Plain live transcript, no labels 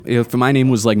If my name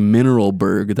was like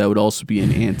Mineralberg, that would also be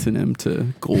an antonym to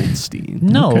Goldstein.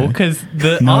 No, because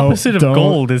the opposite of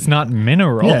gold is not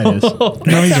mineral. Yeah, it is.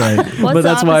 No, he's right. But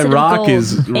that's why rock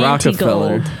is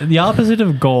Rockefeller. Anti-gold. The opposite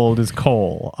of gold is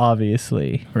coal,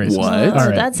 obviously. Racist. What? All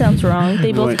right. That sounds wrong.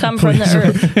 They both come from the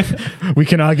earth. We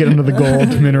cannot get into the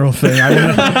gold mineral thing.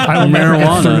 I will never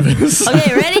get through this.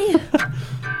 Okay, ready?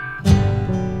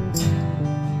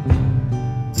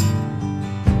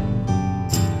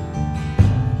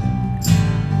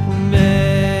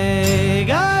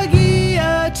 Mega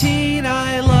guillotine,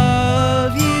 I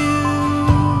love you.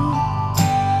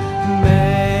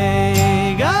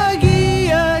 Mega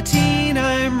guillotine,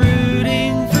 I'm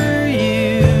rooting for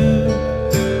you.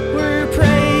 We're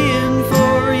praying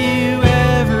for you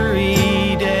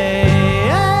every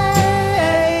day.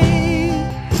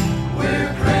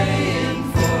 We're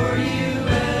praying for you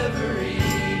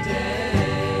every day.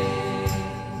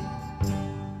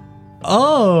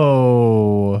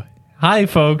 Oh, hi,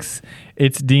 folks.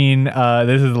 It's Dean.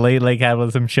 This is the Late Late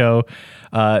Capitalism Show.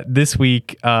 This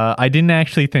week, I didn't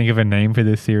actually think of a name for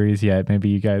this series yet. Maybe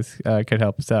you guys could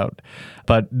help us out.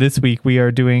 But this week, we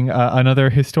are doing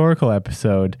another historical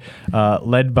episode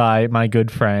led by my good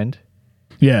friend.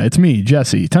 Yeah, it's me,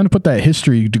 Jesse. Time to put that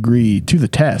history degree to the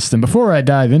test. And before I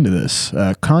dive into this,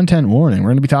 content warning. We're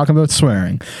going to be talking about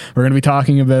swearing. We're going to be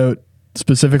talking about,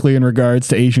 specifically in regards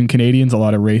to Asian Canadians, a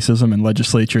lot of racism and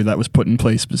legislature that was put in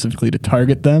place specifically to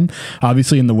target them.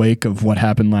 Obviously, in the wake of what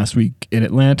happened last week in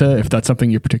Atlanta, if that's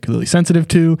something you're particularly sensitive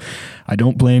to, I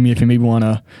don't blame you if you maybe want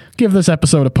to give this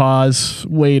episode a pause,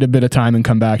 wait a bit of time and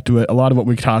come back to it. A lot of what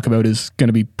we talk about is going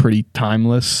to be pretty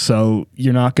timeless, so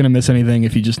you're not going to miss anything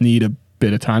if you just need a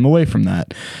bit of time away from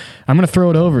that. I'm going to throw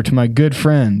it over to my good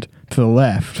friend to the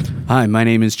left. Hi, my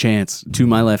name is Chance. To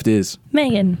my left is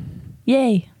Megan.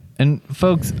 Yay. And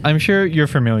folks, I'm sure you're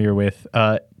familiar with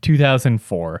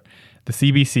 2004. The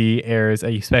CBC airs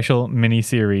a special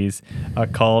mini-series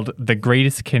called The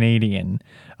Greatest Canadian,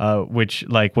 which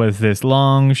was this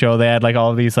long show. They had all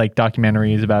of these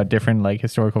documentaries about different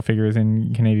historical figures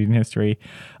in Canadian history,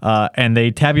 and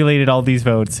they tabulated all these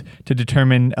votes to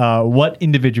determine what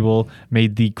individual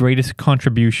made the greatest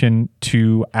contribution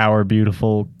to our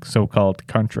beautiful so-called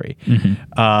country.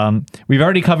 Mm-hmm. We've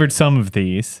already covered some of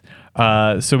these.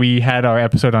 So we had our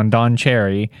episode on Don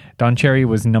Cherry. Don Cherry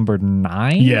was number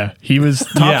 9. Yeah, he was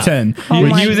top 10. Oh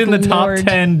he was in the top Lord.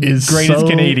 10 Is greatest so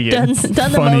Canadians.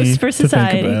 Done the funny most for to think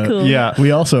society. about. Cool. Yeah.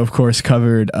 We also, of course,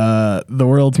 covered the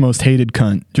world's most hated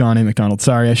cunt, John A. MacDonald.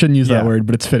 Sorry, I shouldn't use that Yeah. word,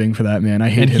 but it's fitting for that man. I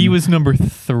hate And him. he was number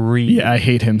 3. Yeah, I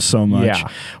hate him so much. Yeah.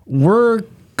 We're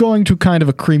going to kind of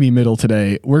a creamy middle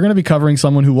today. We're going to be covering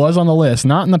someone who was on the list,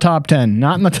 not in the top 10,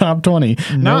 not in the top 20,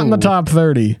 not in the top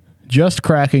 30, just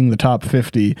cracking the top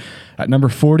 50 at number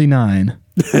 49,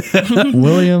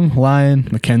 William Lyon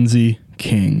Mackenzie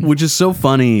King. which is so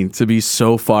funny to be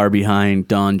so far behind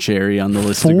Don Cherry on the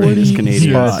list of 40 greatest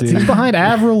Canadians. spots. He's behind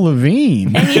Avril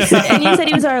Lavigne. And you said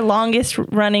he was our longest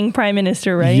running prime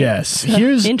minister, right? Yes.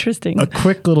 Here's interesting. a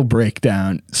quick little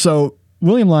breakdown. So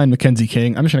William Lyon Mackenzie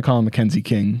King, I'm just going to call him Mackenzie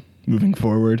King moving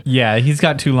forward. Yeah, he's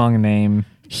got too long a name.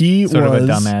 He Sort was of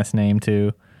a dumbass name,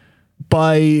 too.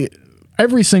 by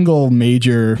every single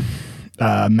major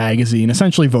magazine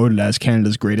essentially voted as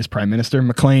Canada's greatest prime minister.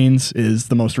 Maclean's is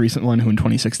the most recent one, who in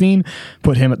 2016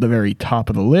 put him at the very top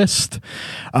of the list.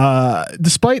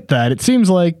 Despite that, it seems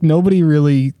like nobody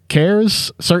really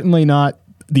cares. Certainly not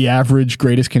the average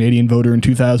greatest Canadian voter in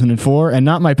 2004, and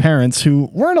not my parents, who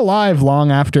weren't alive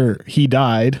long after he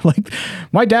died.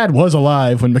 My dad was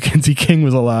alive when Mackenzie King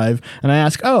was alive, and I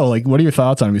ask, what are your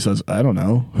thoughts on him? He says, I don't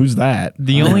know. Who's that?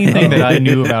 The only thing that I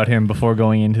knew about him before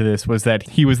going into this was that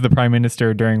he was the prime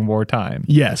minister during wartime.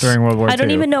 Yes. During World War II. I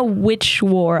don't even know which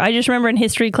war. I just remember in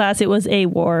history class it was a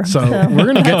war. So we're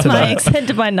going to get that's to my that. extent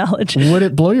of my knowledge. Would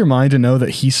it blow your mind to know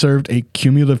that he served a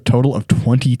cumulative total of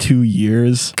 22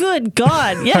 years Good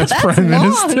God. Yeah, as that's prime long.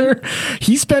 minister?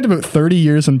 He spent about 30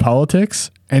 years in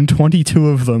politics, and 22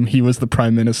 of them he was the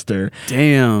prime minister.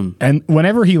 Damn. And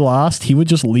whenever he lost, he would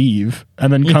just leave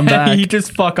and then come back He'd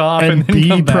just fuck off and and then be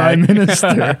come back. prime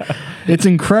minister. It's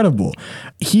incredible.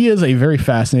 He is a very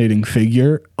fascinating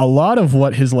figure. A lot of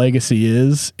what his legacy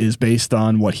is based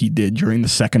on what he did during the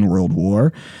Second World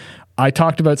War. I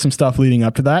talked about some stuff leading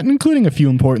up to that, including a few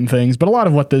important things, but a lot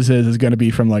of what this is going to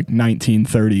be from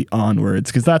 1930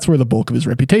 onwards, because that's where the bulk of his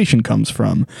reputation comes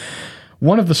from.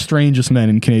 One of the strangest men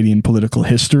in Canadian political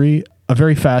history, a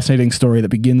very fascinating story that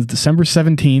begins December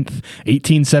 17th,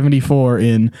 1874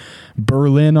 in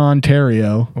Berlin,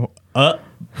 Ontario.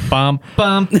 Bum,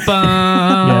 bum, bum.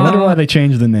 Yeah, I wonder why they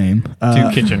changed the name.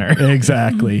 To Kitchener.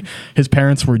 Exactly. His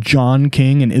parents were John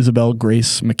King and Isabel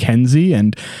Grace Mackenzie,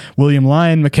 and William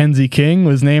Lyon Mackenzie King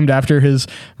was named after his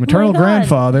maternal Oh my God.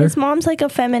 grandfather. His mom's like a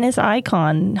feminist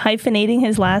icon, hyphenating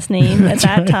his last name at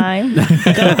that time. Go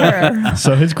her.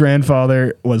 So his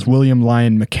grandfather was William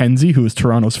Lyon Mackenzie, who was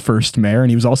Toronto's first mayor, and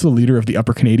he was also the leader of the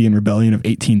Upper Canadian Rebellion of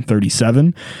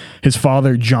 1837. His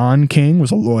father, John King,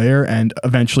 was a lawyer and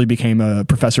eventually became a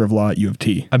professor of law at U of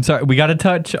T. I'm sorry, we got to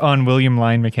touch on William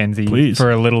Lyon Mackenzie Please.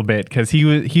 for a little bit because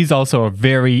he's also a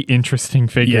very interesting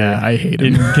figure. Yeah, I hate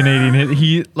him. In Canadian.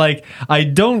 He like I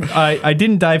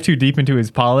didn't dive too deep into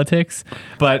his politics,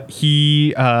 but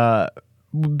he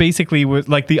basically was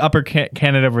like the Upper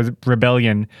Canada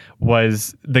Rebellion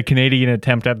was the Canadian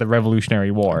attempt at the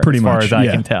Revolutionary War, Pretty as far much, as I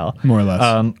yeah. can tell, More or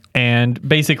less. And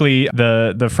basically,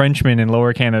 the Frenchmen in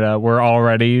Lower Canada were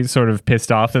already sort of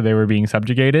pissed off that they were being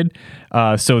subjugated,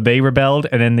 so they rebelled,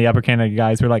 and then the Upper Canada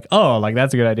guys were like, "Oh, like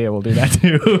that's a good idea. We'll do that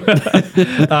too."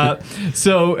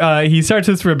 So he starts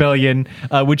this rebellion,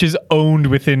 which is owned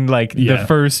within like the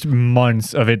first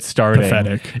months of it starting.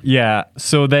 Pathetic. Yeah.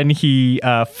 So then he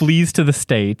flees to the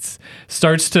States,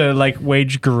 starts to like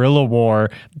wage guerrilla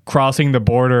war, crossing the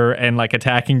border and like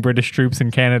attacking British troops in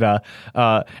Canada.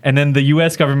 And then the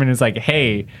U.S. government is like,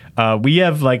 hey, we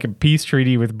have like a peace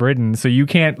treaty with Britain, so you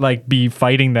can't like be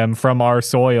fighting them from our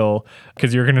soil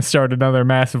because you're going to start another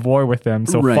massive war with them.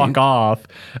 So Right. fuck off.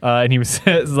 And he was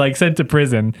like sent to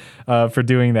prison for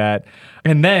doing that.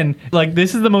 And then, like,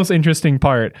 this is the most interesting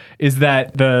part, is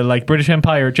that the, like, British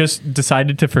Empire just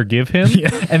decided to forgive him. Yeah.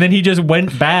 And then he just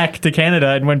went back to Canada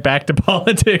and went back to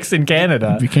politics in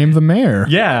Canada. Became the mayor.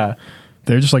 Yeah.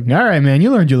 They're just like, all right, man,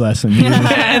 you learned your lesson.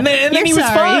 And then You're he was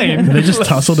sorry. fine. They just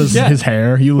tousled his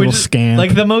hair. You little Which is, scamp.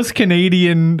 like, the most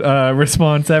Canadian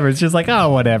response ever. It's just like,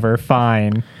 oh, whatever,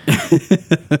 fine.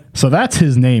 So that's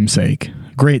his namesake.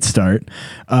 Great start.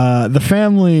 The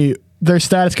family, their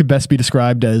status could best be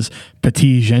described as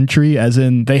petit gentry, as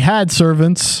in they had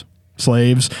servants,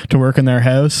 slaves, to work in their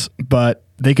house, but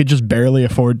they could just barely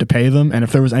afford to pay them. And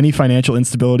if there was any financial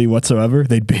instability whatsoever,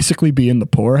 they'd basically be in the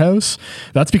poorhouse.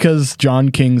 That's because John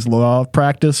King's law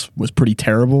practice was pretty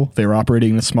terrible. They were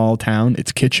operating in a small town.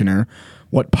 It's Kitchener.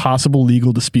 What possible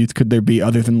legal disputes could there be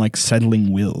other than like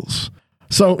settling wills?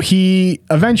 So he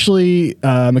eventually,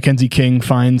 Mackenzie King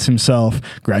finds himself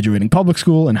graduating public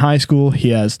school and high school. He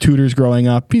has tutors growing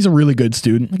up. He's a really good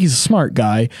student. Like, he's a smart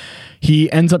guy.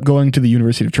 He ends up going to the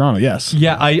University of Toronto. Yes.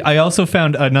 Yeah, I also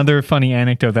found another funny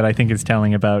anecdote that I think is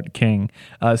telling about King.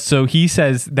 So he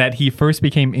says that he first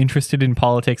became interested in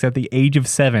politics at the age of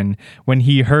 7 when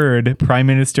he heard Prime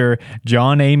Minister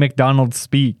John A. Macdonald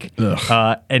speak in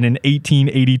an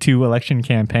 1882 election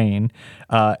campaign.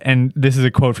 And this is a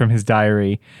quote from his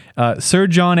diary. Sir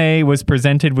John A. was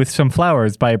presented with some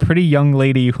flowers by a pretty young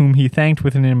lady whom he thanked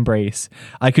with an embrace.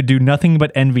 I could do nothing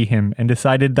but envy him and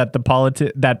decided that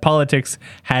politics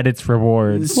had its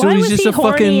rewards. So Why he's was just he a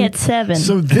horny fucking- at 7?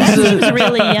 So this that is- seems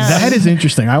really young. That is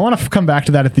interesting. I want to come back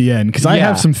to that at the end because I Yeah.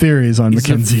 have some theories on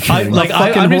Mackenzie King. I'm just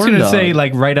fucking going horn to dog. say,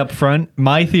 like, right up front,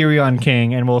 my theory on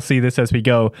King, and we'll see this as we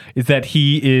go, is that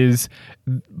he is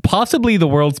possibly the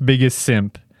world's biggest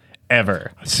simp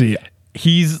ever. See,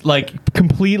 He's like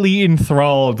completely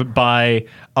enthralled by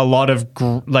a lot of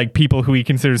like people who he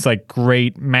considers like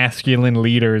great masculine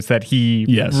leaders that he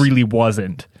Yes. really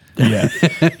wasn't. yeah.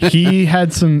 He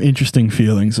had some interesting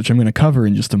feelings, which I'm going to cover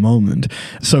in just a moment.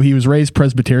 So he was raised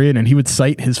Presbyterian, and he would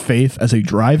cite his faith as a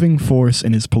driving force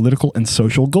in his political and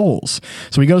social goals.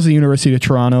 So he goes to the University of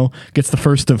Toronto, gets the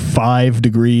first of 5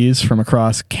 degrees from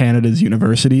across Canada's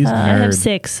universities. I have Nerd.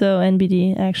 6, so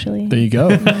NBD, actually. There you go.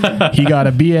 He got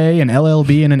a BA, an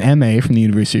LLB, and an MA from the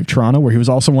University of Toronto, where he was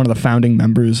also one of the founding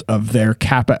members of their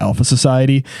Kappa Alpha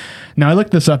Society. Now, I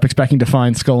looked this up expecting to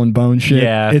find skull and bone shit.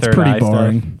 Yeah, it's third pretty eye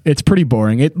boring. stuff. It's pretty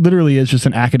boring. It literally is just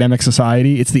an academic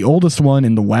society. It's the oldest one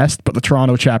in the West, but the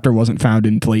Toronto chapter wasn't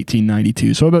founded until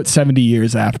 1892, so about 70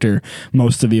 years after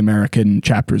most of the American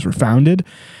chapters were founded.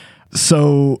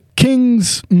 So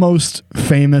King's most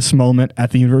famous moment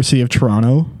at the University of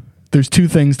Toronto, there's 2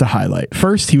 things to highlight.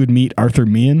 First, he would meet Arthur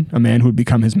Meehan, a man who would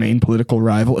become his main political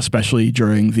rival, especially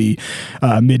during the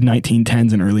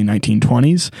mid-1910s and early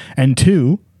 1920s. And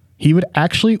 2, he would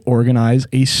actually organize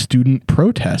a student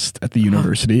protest at the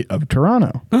University of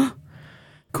Toronto.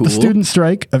 Cool. The student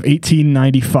strike of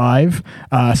 1895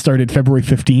 started February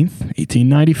 15th,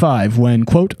 1895, when,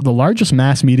 quote, the largest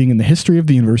mass meeting in the history of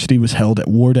the university was held at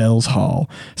Wardell's Hall.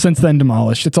 Since then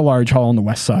demolished, it's a large hall on the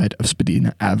west side of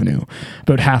Spadina Avenue,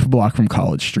 about half a block from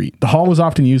College Street. The hall was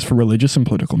often used for religious and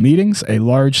political meetings. A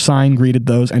large sign greeted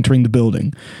those entering the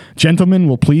building. Gentlemen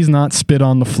will please not spit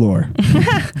on the floor.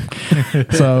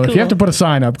 So if you have to put a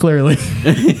sign up, clearly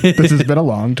this has been a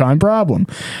long time problem.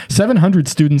 700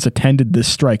 students attended this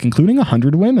strike, including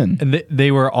 100 women. And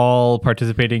they were all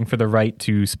participating for the right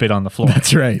to spit on the floor.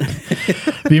 That's right.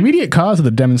 The immediate cause of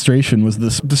the demonstration was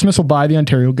the dismissal by the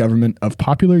Ontario government of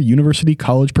popular University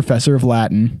College professor of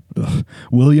Latin,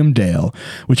 William Dale,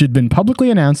 which had been publicly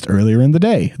announced earlier in the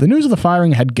day. The news of the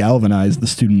firing had galvanized the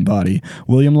student body.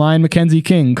 William Lyon Mackenzie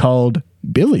King, called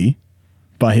Billy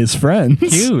by his friends.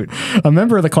 Cute. A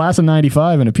member of the class of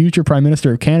 95 and a future Prime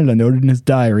Minister of Canada, noted in his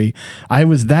diary, I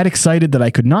was that excited that I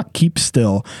could not keep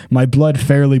still. My blood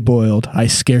fairly boiled. I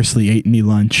scarcely ate any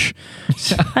lunch.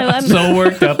 I'm So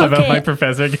worked up about Okay. my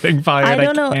professor getting fired. I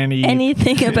don't know can't eat.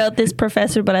 anything about this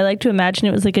professor, but I like to imagine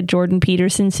it was like a Jordan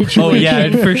Peterson situation. Oh, yeah,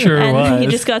 it for sure and he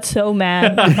was. just got so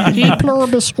mad. E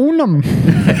pluribus unum.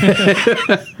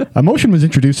 A motion was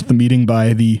introduced at the meeting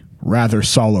by the rather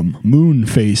solemn,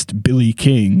 moon-faced Billy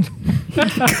King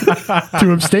to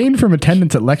abstain from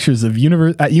attendance at lectures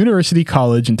at University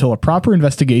College until a proper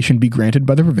investigation be granted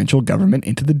by the provincial government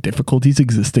into the difficulties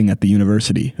existing at the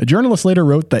university. A journalist later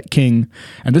wrote that King,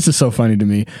 and this is so funny to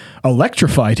me,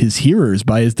 electrified his hearers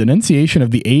by his denunciation of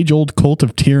the age-old cult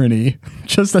of tyranny,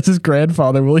 just as his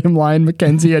grandfather, William Lyon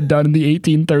Mackenzie, had done in the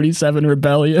 1837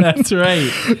 rebellion. That's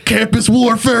right. Campus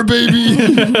warfare, baby!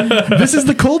 This is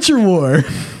the culture war.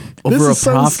 Over This a is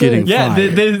so prof sick. getting Yeah,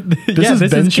 fired. This is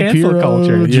Ben cancel Shapiro,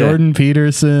 culture. Yeah. Jordan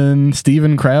Peterson,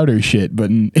 Steven Crowder shit, but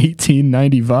in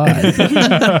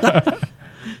 1895.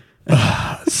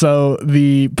 So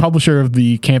the publisher of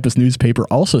the campus newspaper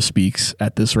also speaks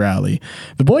at this rally.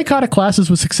 The boycott of classes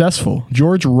was successful.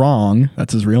 George Wrong,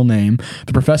 that's his real name,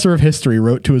 the professor of history,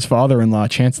 wrote to his father-in-law,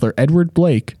 Chancellor Edward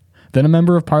Blake, then a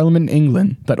member of Parliament in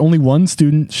England, that only one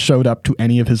student showed up to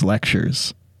any of his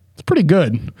lectures. It's pretty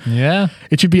good. Yeah.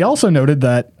 It should be also noted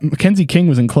that Mackenzie King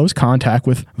was in close contact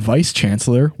with Vice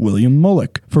Chancellor William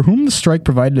Mullock, for whom the strike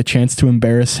provided a chance to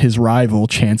embarrass his rival,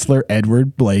 Chancellor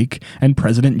Edward Blake and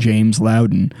President James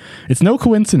Loudon. It's no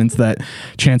coincidence that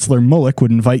Chancellor Mullock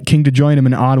would invite King to join him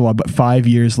in Ottawa, but 5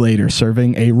 years later,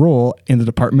 serving a role in the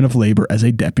Department of Labor as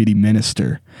a deputy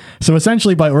minister. So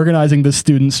essentially, by organizing this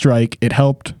student strike, it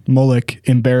helped Mullock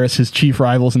embarrass his chief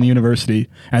rivals in the university,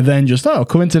 and then just,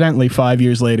 coincidentally, 5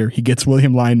 years later, he gets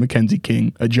William Lyon Mackenzie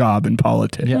King a job in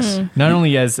politics. Yes. Not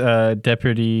only as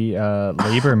deputy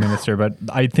labor minister, but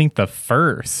I think the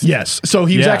first. Yes. So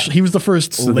he was the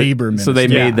first labor minister. So they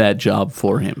Yeah. made that job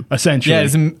for him. essentially. Yeah,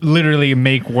 it's literally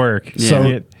make work. Yeah.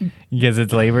 So because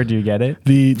it's labor, do you get it?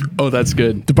 The Oh, that's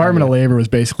good. Department of Labor was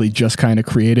basically just kind of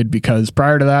created because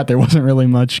prior to that there wasn't really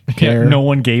much care. Yeah, no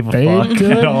one gave a They fuck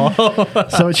could. at all.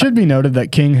 So it should be noted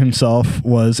that King himself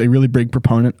was a really big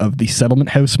proponent of the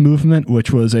settlement house movement,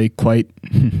 which was a quite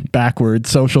backward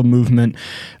social movement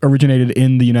originated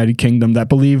in the United Kingdom that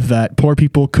believed that poor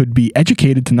people could be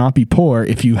educated to not be poor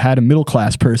if you had a middle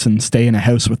class person stay in a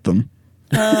house with them.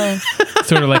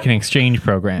 Sort of like an exchange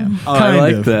program. Oh, I Kind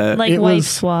like of. that. Like It wife was-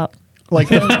 swap. Like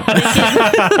They give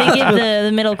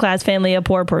the middle class family a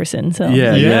poor person, so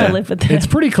Yeah, you yeah. have to live with that. it's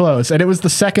pretty close. And it was the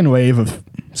second wave of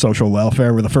social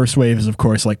welfare, where the first wave is, of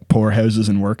course, like poor houses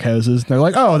and workhouses. They're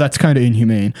like, oh, that's kind of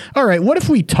inhumane. All right, what if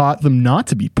we taught them not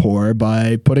to be poor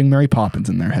by putting Mary Poppins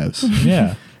in their house?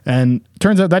 Yeah. And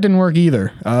turns out that didn't work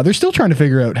either. They're still trying to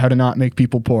figure out how to not make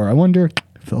people poor. I wonder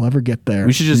if they'll ever get there.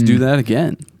 We should just do that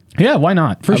again. Yeah, why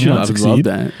not? First, I you would don't love succeed.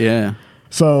 that. Yeah.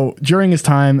 So during his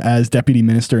time as deputy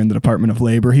minister in the Department of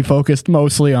Labor, he focused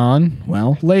mostly on,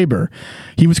 well, labor.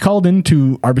 He was called in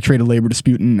to arbitrate a labor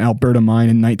dispute in Alberta mine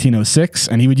in 1906,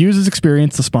 and he would use his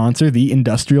experience to sponsor the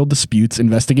Industrial Disputes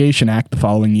Investigation Act the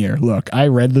following year. Look, I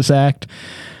read this act.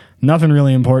 Nothing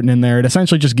really important in there. It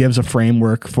essentially just gives a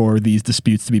framework for these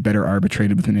disputes to be better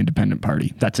arbitrated with an independent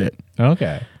party. That's it.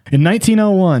 Okay. In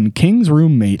 1901, King's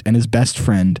roommate and his best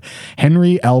friend,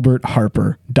 Henry Albert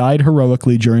Harper, died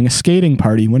heroically during a skating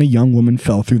party when a young woman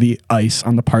fell through the ice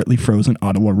on the partly frozen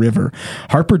Ottawa River.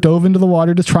 Harper dove into the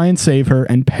water to try and save her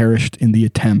and perished in the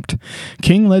attempt.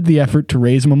 King led the effort to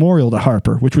raise a memorial to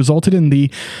Harper, which resulted in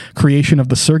the creation of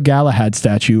the Sir Galahad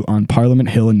statue on Parliament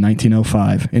Hill in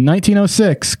 1905. In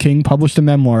 1906, King published a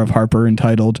memoir of Harper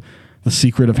entitled The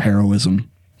Secret of Heroism.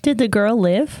 Did the girl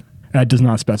live? That does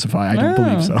not specify. I don't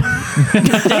believe so.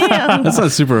 Damn. That's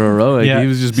not super heroic. Yeah. He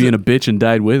was just being a bitch and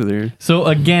died with her. So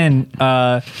again,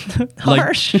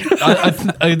 Harsh.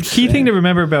 a key thing to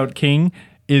remember about King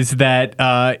is that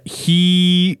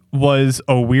he was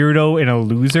a weirdo and a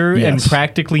loser, and Yes.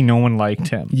 practically no one liked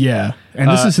him. Yeah. And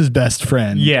this is his best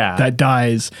friend. yeah. That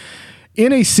dies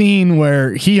in a scene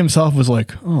where he himself was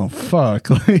like, oh, fuck.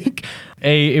 Like,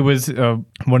 It was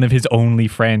one of his only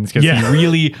friends because Yeah. he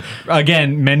really,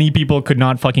 again, many people could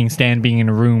not fucking stand being in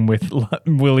a room with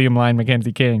William Lyon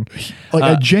Mackenzie King.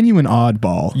 a genuine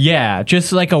oddball. Yeah,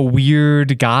 just like a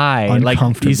weird guy. Like,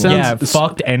 Uncomfortable. He sounds- yeah,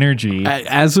 fucked energy.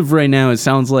 As of right now, it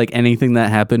sounds like anything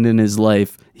that happened in his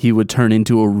life, he would turn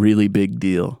into a really big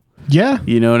deal. Yeah.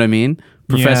 You know what I mean?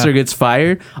 Professor Yeah. gets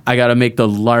fired, I gotta make the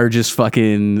largest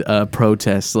fucking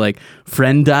protest. Like,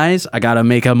 friend dies, I gotta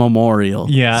make a memorial.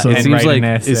 Yeah, So it and seems write like an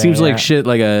essay, it seems yeah. like shit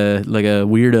like a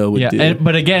weirdo would Yeah, do.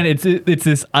 but again, it's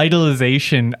this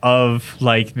idolization of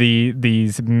like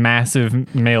these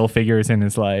massive male figures in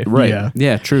his life. right? Yeah.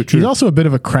 Yeah, true. He's also a bit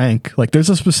of a crank. Like, there's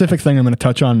a specific thing I'm going to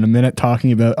touch on in a minute,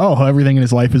 talking about, how everything in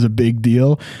his life is a big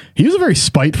deal. He was a very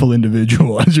spiteful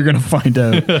individual, as you're going to find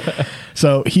out.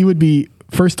 So he would be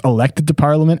first elected to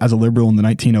Parliament as a Liberal in the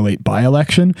 1908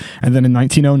 by-election, and then in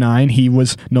 1909 he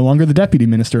was no longer the Deputy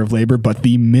Minister of Labour but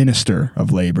the Minister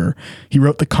of Labour. He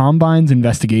wrote the Combines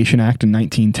Investigation Act in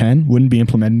 1910, wouldn't be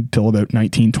implemented until about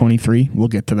 1923. We'll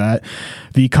get to that.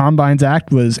 The Combines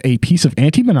Act was a piece of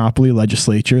anti-monopoly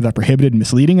legislature that prohibited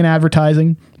misleading in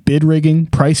advertising, bid rigging,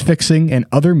 price fixing, and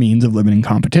other means of limiting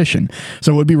competition.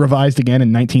 So it would be revised again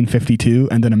in 1952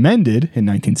 and then amended in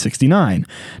 1969.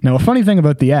 Now, a funny thing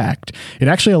about the act, it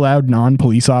actually allowed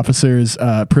non-police officers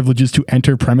privileges to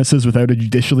enter premises without a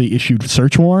judicially issued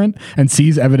search warrant and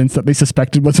seize evidence that they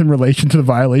suspected was in relation to the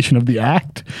violation of the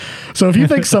act. So if you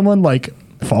think someone like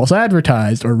false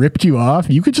advertised or ripped you off,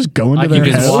 you could just go into I their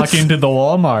can just house walk into the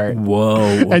Walmart.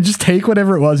 Whoa. and just take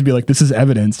whatever it was and be like, this is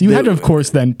evidence. You had to, of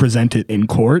course, then present it in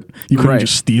court. You couldn't Right.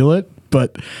 just steal it.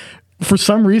 But for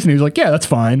some reason, he was like, yeah, that's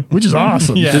fine, which is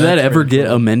awesome. Yeah. Did that that's ever get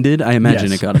amended? I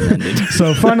imagine Yes. it got amended.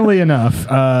 So funnily enough,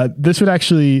 this would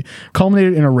actually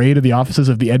culminate in a raid of the offices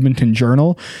of the Edmonton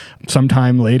Journal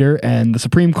sometime later, and the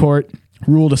Supreme Court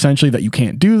ruled essentially that you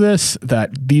can't do this, that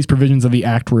these provisions of the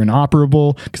act were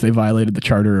inoperable because they violated the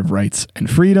Charter of Rights and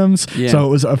Freedoms. Yeah. So it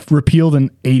was repealed in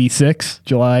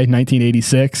July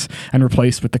 1986, and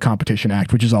replaced with the Competition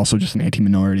Act, which is also just an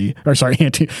anti-minority, or sorry,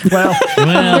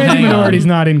 anti-minority is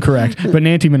not incorrect, but an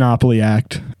anti-monopoly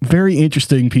act. Very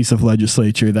interesting piece of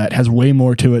legislature that has way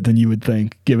more to it than you would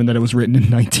think, given that it was written in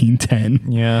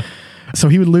 1910. Yeah. So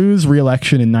he would lose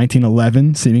re-election in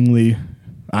 1911, seemingly,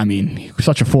 I mean,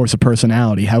 such a force of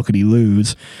personality. How could he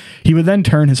lose? He would then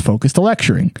turn his focus to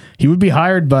lecturing. He would be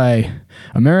hired by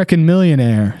American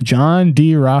millionaire John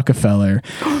D. Rockefeller,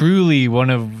 Truly one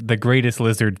of the greatest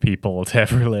lizard people to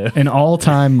ever live. an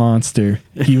all-time monster.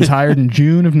 He was hired in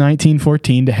June of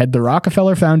 1914 to head the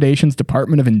Rockefeller Foundation's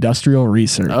Department of Industrial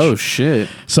Research. Oh shit.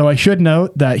 So I should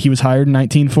note that he was hired in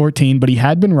 1914, but he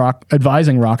had been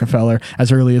advising Rockefeller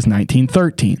as early as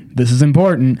 1913. This is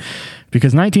important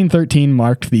because 1913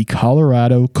 marked the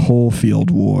Colorado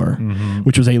Coalfield War,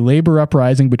 which was a labor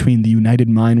uprising between the United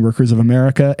Mine Workers of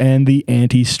America and the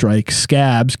anti-strike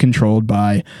scabs controlled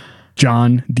by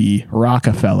John D.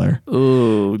 Rockefeller.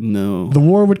 Oh no. The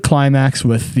war would climax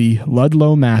with the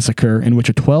Ludlow Massacre, in which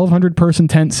a 1,200-person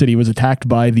tent city was attacked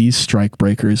by these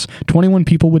strikebreakers. 21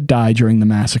 people would die during the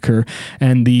massacre,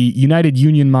 and the United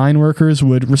Union Mine Workers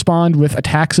would respond with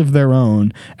attacks of their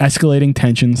own, escalating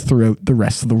tensions throughout the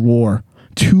rest of the war.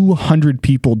 200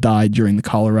 people died during the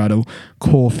Colorado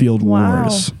Coalfield Wow.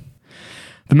 Wars.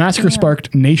 The massacre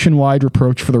sparked nationwide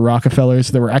reproach for the Rockefellers.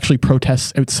 There were actually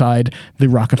protests outside the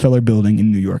Rockefeller Building in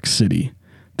New York City.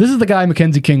 This is the guy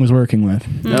Mackenzie King was working with.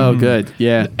 Oh good.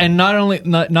 Yeah. And not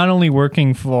only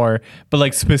working for, but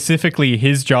like specifically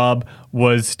his job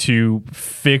was to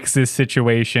fix this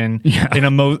situation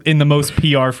in the most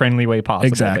PR friendly way possible.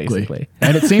 Exactly. Basically.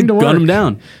 And it seemed to work. Gun him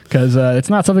down. Because it's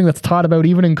not something that's taught about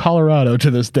even in Colorado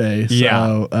to this day. So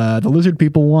Yeah. the lizard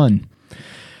people won.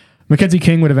 Mackenzie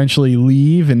King would eventually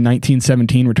leave in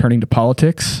 1917, returning to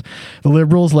politics. The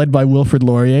Liberals, led by Wilfrid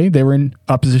Laurier, they were in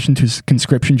opposition to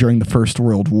conscription during the First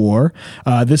World War.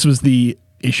 This was the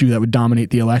issue that would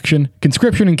dominate the election.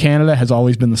 Conscription in Canada has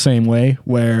always been the same way,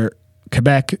 where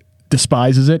Quebec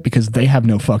despises it because they have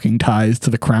no fucking ties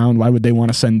to the crown. Why would they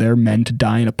want to send their men to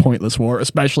die in a pointless war,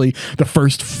 especially the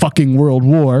first fucking world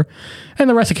war? And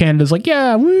the rest of Canada's like,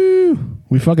 yeah, woo,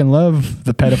 we fucking love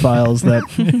the pedophiles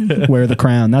that wear the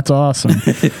crown. That's awesome.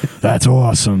 That's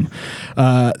awesome.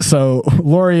 So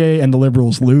Laurier and the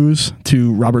Liberals lose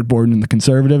to Robert Borden and the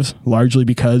Conservatives, largely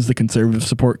because the Conservatives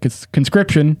support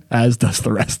conscription, as does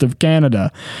the rest of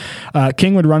Canada.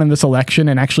 King would run in this election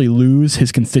and actually lose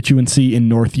his constituency in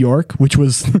North York, which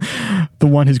was the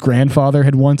one his grandfather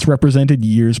had once represented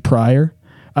years prior.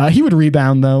 He would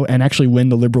rebound, though, and actually win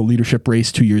the Liberal leadership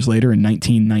race 2 years later in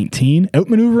 1919,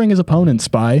 outmaneuvering his opponents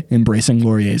by embracing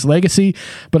Laurier's legacy,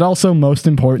 but also, most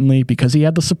importantly, because he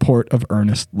had the support of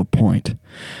Ernest Lapointe.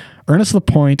 Ernest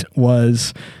Lapointe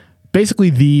was basically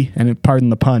the, and pardon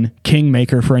the pun,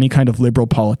 kingmaker for any kind of Liberal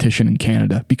politician in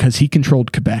Canada because he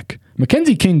controlled Quebec.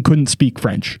 Mackenzie King couldn't speak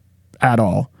French at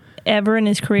all. Ever in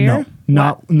his career?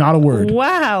 No, not a word.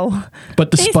 Wow.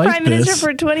 But He's despite prime minister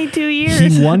for 22 years.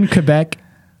 he won Quebec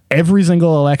every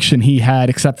single election he had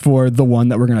except for the one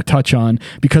that we're going to touch on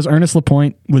because Ernest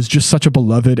Lapointe was just such a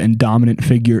beloved and dominant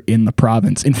figure in the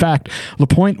province. In fact,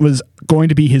 Lapointe was going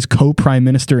to be his co-prime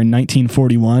minister in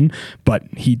 1941, but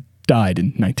he died in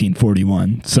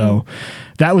 1941. So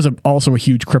that was also a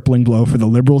huge crippling blow for the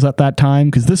Liberals at that time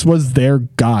because this was their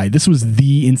guy. This was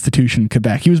the institution in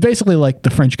Quebec. He was basically like the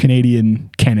French-Canadian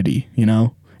Kennedy, you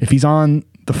know? If he's on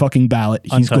the fucking ballot,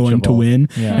 he's going to win,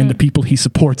 and the people he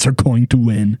supports are going to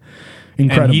win.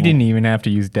 Incredible. And he didn't even have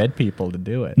to use dead people to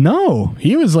do it. No,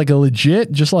 he was like a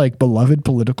legit, just like beloved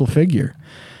political figure.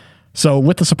 So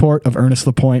with the support of Ernest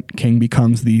Lapointe, King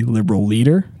becomes the Liberal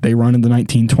leader. They run in the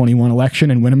 1921 election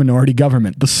and win a minority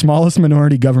government, the smallest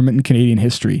minority government in Canadian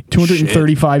history.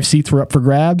 235 seats were up for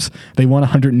grabs. They won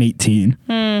 118.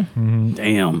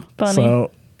 Damn. Funny.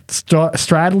 So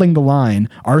straddling the line,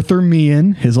 Arthur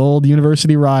Meehan, his old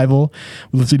university rival,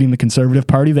 was leading the Conservative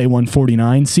Party. They won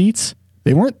 49 seats.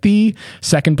 They weren't the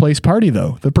second place party,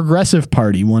 though. The Progressive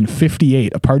Party won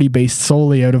 58, a party based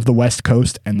solely out of the West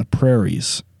Coast and the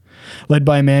prairies. Led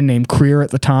by a man named Creer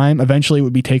at the time, eventually it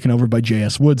would be taken over by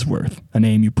J.S. Woodsworth, a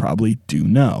name you probably do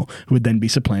know, who would then be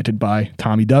supplanted by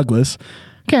Tommy Douglas,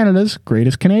 Canada's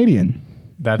greatest Canadian.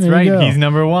 That's There right. you go. He's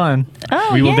number one. Oh,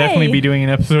 we will yay. definitely be doing an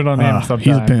episode on him sometime.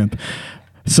 He's a pimp.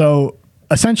 So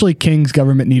essentially, King's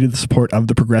government needed the support of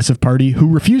the Progressive Party, who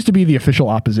refused to be the official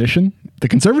opposition. The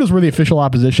Conservatives were the official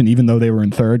opposition, even though they were in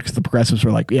third, because the Progressives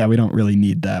were like, yeah, we don't really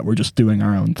need that. We're just doing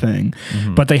our own thing.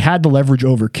 But they had the leverage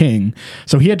over King.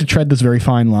 So he had to tread this very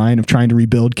fine line of trying to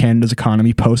rebuild Canada's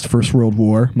economy post-First World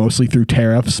War, mostly through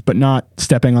tariffs, but not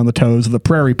stepping on the toes of the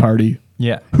Prairie Party,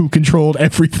 Yeah. who controlled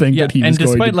everything that he was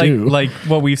going to despite do. like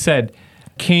what we've said,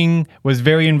 King was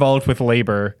very involved with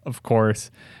labor, of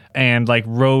course, and like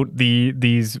wrote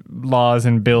these laws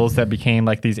and bills that became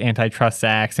like these antitrust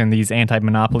acts and these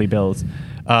anti-monopoly bills.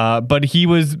 But he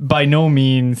was by no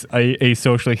means a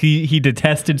socialist. He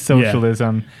detested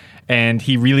socialism. And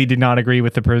he really did not agree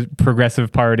with the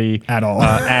Progressive Party At all.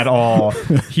 At all.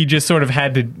 He just sort of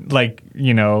had to, like,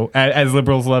 you know, as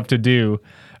liberals love to do.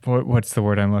 What's the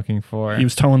word I'm looking for? He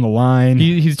was towing the line.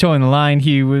 He's towing the line.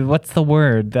 He was, what's the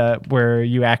word that where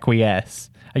you acquiesce?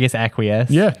 I guess acquiesce.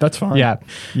 Yeah, that's fine.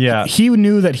 Yeah. He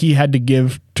knew that he had to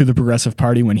give to the Progressive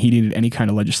Party when he needed any kind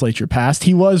of legislature passed.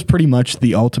 He was pretty much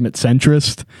the ultimate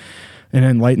centrist, an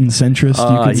enlightened centrist,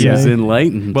 you could He say. was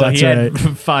enlightened. Well, That's he had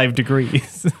right. 5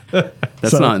 degrees.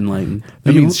 That's so- not enlightened.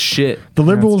 That The- means shit. The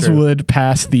Liberals true. would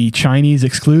pass the Chinese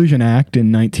Exclusion Act in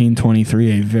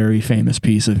 1923, a very famous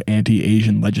piece of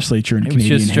anti-Asian legislature in It was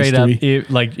Canadian just straight history.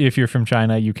 up, if you're from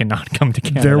China, you cannot come to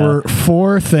Canada. There were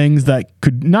 4 things that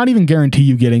could not even guarantee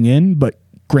you getting in, but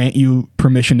grant you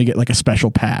permission to get like a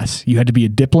special pass. You had to be a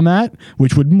diplomat,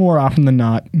 which would more often than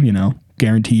not, you know,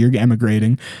 guarantee you're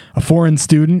emigrating. A foreign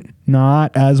student,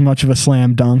 not as much of a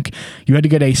slam dunk. You had to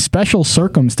get a special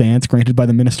circumstance granted by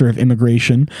the Minister of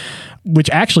Immigration,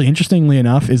 which actually, interestingly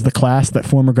enough, is the class that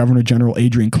former Governor General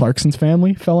Adrian Clarkson's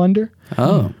family fell under.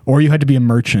 Oh. Or you had to be a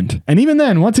merchant. And even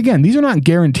then, once again, these are not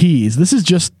guarantees. This is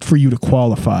just for you to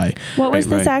qualify. What was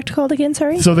Right, this right. act called again?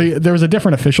 Sorry. So there was a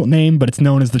different official name, but it's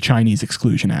known as the Chinese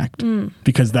Exclusion Act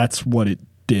because that's what it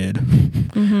did.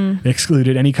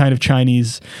 Excluded any kind of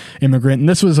Chinese immigrant. And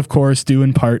this was, of course, due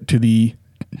in part to the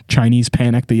Chinese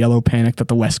panic, the yellow panic that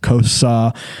the West Coast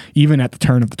saw even at the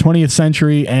turn of the 20th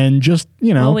century. And just,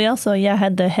 you know, Well, we also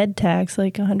had the head tax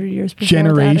like 100 years before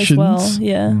generations that as well.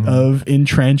 Yeah. of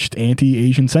entrenched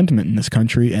anti-Asian sentiment in this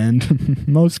country and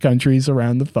most countries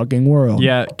around the fucking world.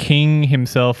 Yeah, King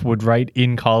himself would write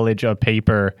in college a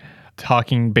paper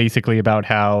talking basically about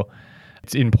how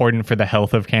It's important for the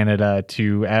health of Canada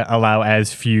to allow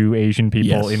as few Asian people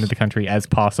Yes. into the country as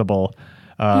possible.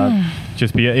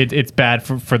 It's bad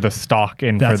for the stock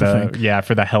and That's for the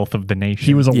for the health of the nation.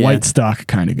 He was a Yeah. white stock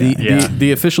kind of guy.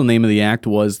 The official name of the act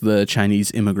was the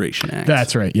Chinese Immigration Act.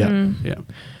 That's right. Yeah. Yeah.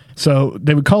 So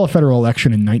they would call a federal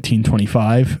election in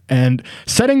 1925, and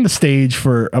setting the stage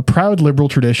for a proud liberal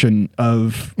tradition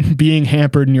of being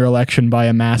hampered in your election by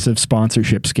a massive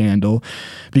sponsorship scandal.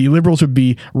 The Liberals would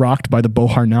be rocked by the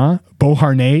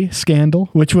Beauharnais scandal,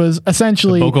 which was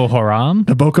essentially Boko Haram.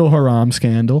 the Boko Haram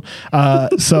scandal.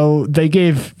 So they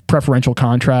gave preferential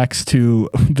contracts to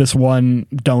this one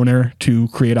donor to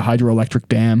create a hydroelectric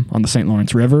dam on the St.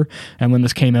 Lawrence River. And when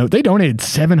this came out, they donated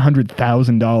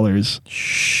 $700,000.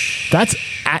 That's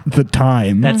at the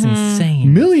time. That's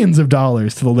insane. Millions of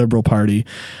dollars to the Liberal Party.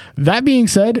 That being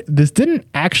said, this didn't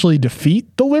actually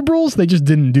defeat the Liberals. They just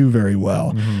didn't do very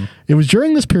well. It was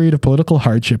during this period of political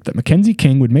hardship that Mackenzie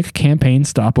King would make a campaign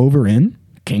stopover in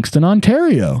Kingston,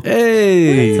 Ontario.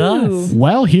 Hey. us.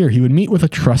 While here, he would meet with a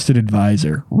trusted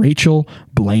advisor, Rachel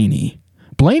Blaney.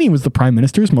 Blaney was the Prime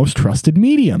Minister's most trusted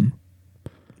medium.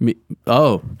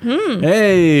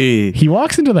 Hey. He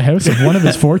walks into the house of one of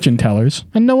his fortune tellers,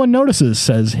 and no one notices,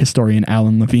 says historian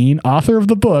Alan Levine, author of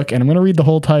the book, and I'm going to read the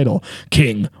whole title,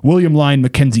 King, William Lyon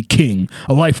Mackenzie King,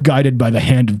 A Life Guided by the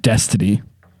Hand of Destiny.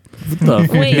 What the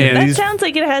Wait, man, that these- sounds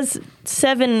like it has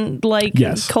 7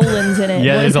 Yes. colons in it.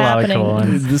 Yeah, What there's is a lot of happening?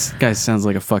 colons. This guy sounds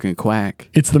like a fucking quack.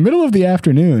 It's the middle of the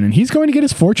afternoon, and he's going to get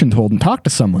his fortune told and talk to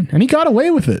someone, and he got away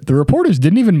with it. The reporters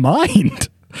didn't even mind.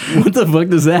 What the fuck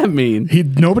does that mean?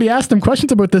 Nobody asked him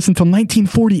questions about this until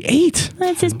 1948.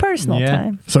 That's his personal Yeah.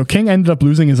 time. So King ended up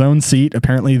losing his own seat.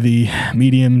 Apparently, the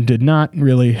medium did not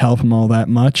really help him all that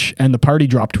much, and the party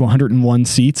dropped to 101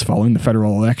 seats following the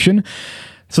federal election.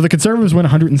 So the Conservatives win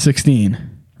 116.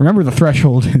 Remember, the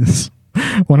threshold is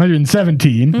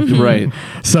 117. Right.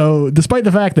 So despite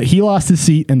the fact that he lost his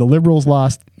seat and the Liberals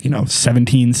lost,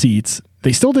 17 seats,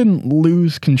 they still didn't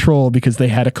lose control because they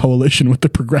had a coalition with the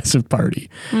Progressive Party.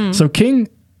 So King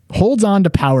holds on to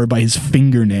power by his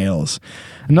fingernails.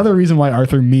 Another reason why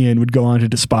Arthur Meehan would go on to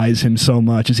despise him so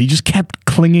much is he just kept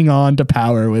clinging on to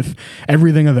power with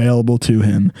everything available to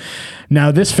him.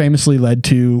 Now, this famously led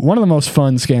to one of the most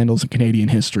fun scandals in Canadian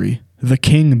history, the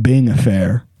King Byng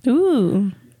affair.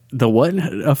 Ooh. The what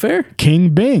affair? King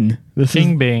Byng. This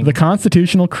King is Byng. the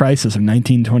constitutional crisis of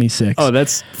 1926. Oh,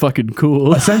 that's fucking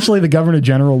cool. Essentially, the Governor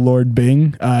General, Lord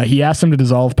Byng, he asked him to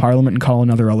dissolve Parliament and call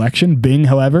another election. Byng,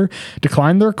 however,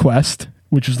 declined the request,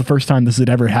 which was the first time this had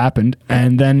ever happened,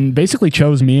 and then basically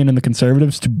chose Meehan and the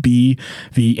Conservatives to be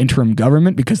the interim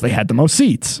government because they had the most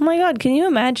seats. Oh my God, can you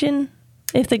imagine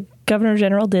if the Governor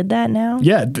General did that now?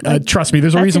 Yeah, trust me,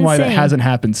 there's a That's reason why that insane. hasn't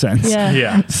happened since. Yeah.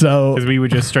 Yeah. So, Because we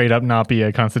would just straight up not be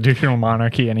a constitutional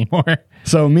monarchy anymore.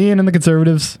 so Meehan and the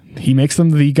Conservatives, he makes them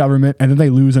the government, and then they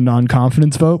lose a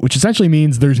non-confidence vote, which essentially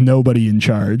means there's nobody in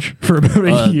charge for about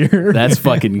a year. That's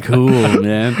fucking cool,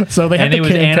 man. So they had And to it was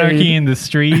campaign- anarchy in the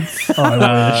streets.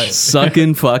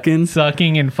 Sucking, fucking.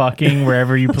 Sucking and fucking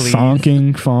wherever you please.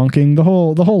 Sonking, fonking, the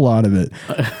whole lot of it.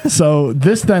 So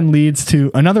this then leads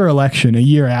to another election a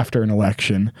year after an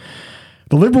election.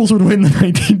 The Liberals would win the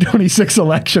 1926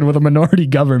 election with a minority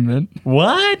government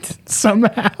What?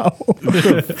 somehow.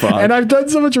 Fuck. And I've done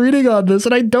so much reading on this,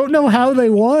 and I don't know how they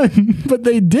won, but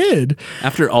they did.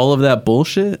 After all of that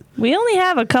bullshit? We only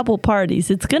have a couple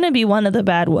parties. It's going to be one of the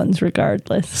bad ones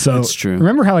regardless. So That's true.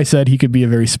 Remember how I said he could be a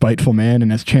very spiteful man,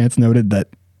 and as Chance noted, that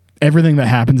everything that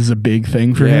happens is a big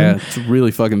thing for Yeah, him? it's a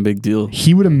really fucking big deal.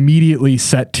 He would immediately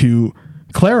set to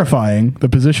clarifying the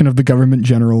position of the governor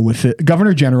general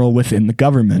within the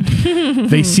government.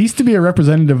 They ceased to be a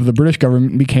representative of the British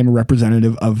government and became a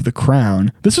representative of the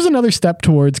Crown. This was another step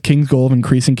towards King's goal of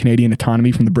increasing Canadian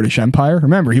autonomy from the British Empire.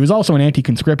 Remember, he was also an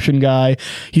anti-conscription guy.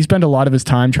 He spent a lot of his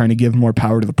time trying to give more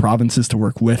power to the provinces to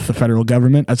work with the federal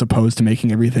government, as opposed to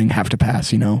making everything have to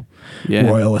pass, Yeah.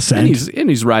 royal assent. And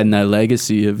he's riding that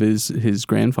legacy of his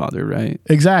grandfather, right?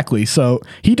 Exactly. So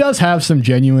he does have some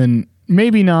genuine,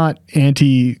 maybe not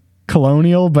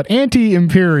anti-colonial, but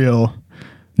anti-imperial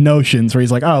notions where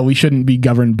he's like, oh, we shouldn't be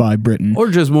governed by Britain. Or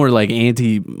just more like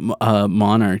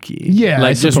anti-monarchy. Yeah, I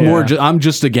Like just suppose. more, I'm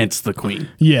just against the queen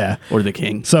Yeah. or the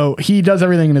king. So he does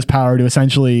everything in his power to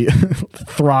essentially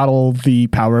throttle the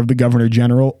power of the governor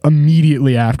general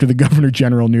immediately after the governor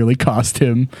general nearly cost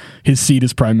him his seat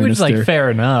as prime Which is minister. like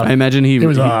fair enough. I imagine It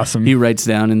was awesome. He writes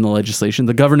down in the legislation,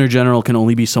 the governor general can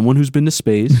only be someone who's been to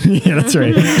space, Yeah, that's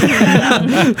right.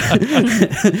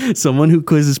 someone who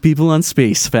quizzes people on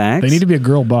space facts. They need to be a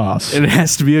girl boss. It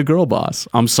has to be a girl boss.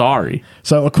 I'm sorry.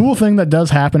 So a cool thing that does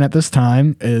happen at this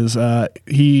time is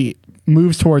he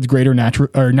moves towards greater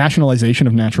nationalization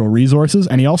of natural resources,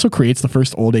 and he also creates the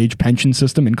first old age pension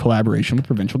system in collaboration with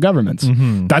provincial governments.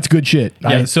 That's good shit.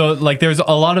 Yeah, so like there's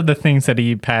a lot of the things that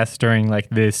he passed during like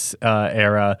this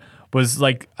era was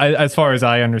like, as far as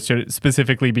I understood it,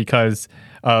 specifically because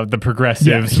the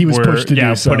progressives he was pushed to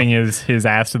do so. putting his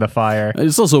ass to the fire.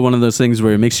 It's also one of those things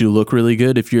where it makes you look really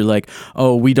good if you're like,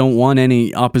 oh, we don't want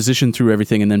any opposition through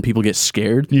everything, and then people get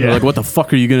scared. Yeah. They're like, what the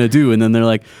fuck are you going to do? And then they're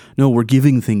like, no, we're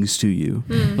giving things to you.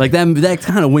 Like that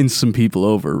kind of wins some people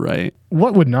over, right?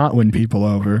 What would not win people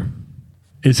over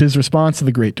is his response to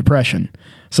the Great Depression.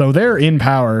 So they're in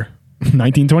power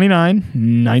 1929,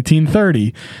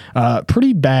 1930,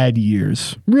 pretty bad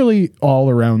years, really all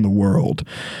around the world.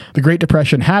 The Great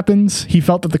Depression happens. He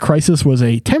felt that the crisis was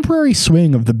a temporary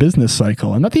swing of the business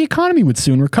cycle and that the economy would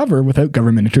soon recover without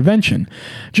government intervention.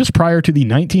 Just prior to the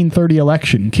 1930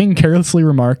 election, King carelessly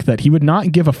remarked that he would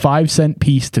not give a 5-cent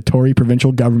piece to Tory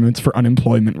provincial governments for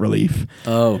unemployment relief.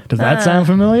 Oh, Does that sound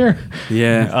familiar?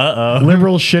 yeah.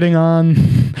 Liberals shitting on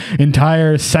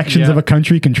entire sections Yeah. of a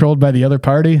country controlled by the other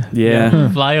party. Yeah.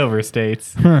 Flyover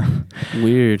states.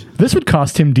 Weird. This would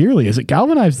cost him dearly as it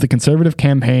galvanized the Conservative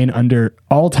campaign under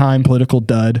all-time political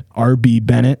dud R.B.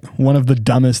 Bennett, one of the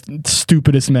dumbest,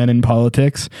 stupidest men in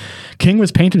politics. King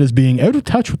was painted as being out of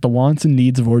touch with the wants and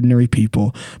needs of ordinary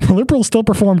people. The Liberals still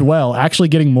performed well, actually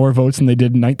getting more votes than they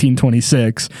did in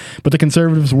 1926, but the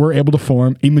Conservatives were able to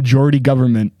form a majority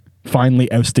government,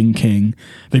 finally ousting King.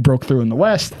 They broke through in the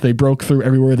West. They broke through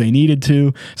everywhere they needed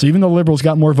to. So even though Liberals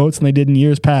got more votes than they did in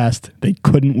years past, they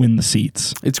couldn't win the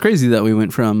seats. It's crazy that we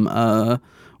went from,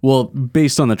 well,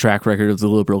 based on the track record of the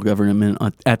Liberal government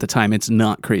at the time, it's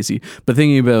not crazy. But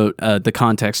thinking about the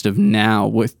context of now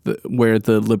with where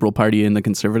the Liberal Party and the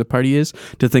Conservative Party is,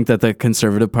 to think that the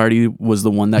Conservative Party was the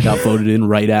one that got voted in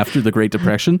right after the Great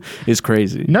Depression is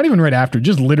crazy. Not even right after,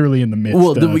 just literally in the midst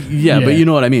Well, of. yeah, but you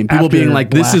know what I mean. People After being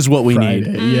like, this Black is what we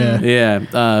Friday. need. Yeah.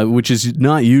 Yeah, which is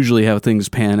not usually how things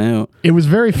pan out. It was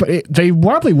very they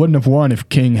probably wouldn't have won if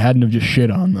King hadn't have just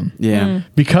shit on them. Yeah.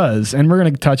 Because, and we're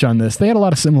going to touch on this, they had a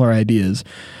lot of similar ideas.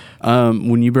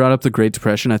 When you brought up the Great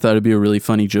Depression, I thought it'd be a really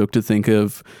funny joke to think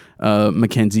of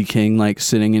Mackenzie King like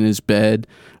sitting in his bed,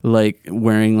 like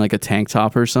wearing like a tank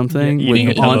top or something, Yeah, eating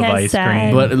a tub of He has ice sad-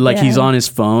 cream. but like he's Yeah. on his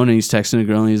phone and he's texting a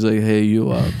girl and he's like, "Hey,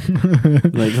 you up?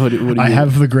 Like, what do you? I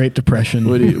have the Great Depression.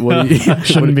 What do you?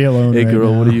 Shouldn't be alone Hey, right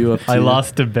girl, now. what are you up to? I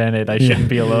lost to Bennett. I shouldn't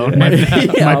be alone.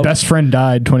 My best friend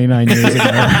died 29 years ago.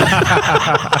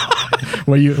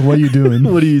 What are you doing?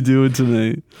 What are you doing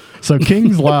tonight? So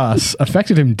King's loss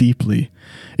affected him deeply.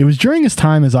 It was during his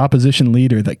time as opposition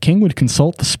leader that King would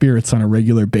consult the spirits on a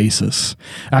regular basis.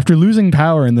 After losing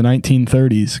power in the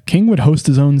 1930s, King would host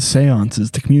his own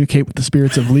seances to communicate with the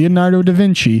spirits of Leonardo da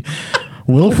Vinci,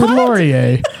 Wilfrid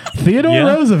Laurier, Theodore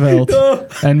Yeah. Roosevelt,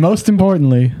 and most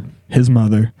importantly, his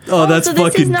mother. Oh, that's so this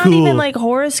fucking is not cool. even like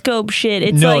horoscope shit.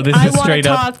 It's No, like this I is want to straight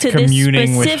up talk to this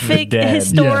communing with the specific dead.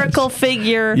 historical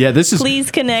figure. Yeah, this is-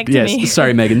 Please connect yes, me.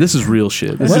 sorry, Megan. This is real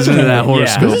shit. This What? isn't that Yeah.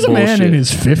 horoscope This is a man bullshit. in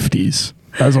his 50s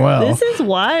as well. This is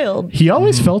wild. He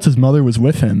always felt his mother was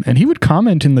with him, and he would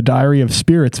comment in the diary of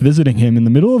spirits visiting him in the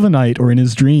middle of the night or in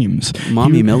his dreams.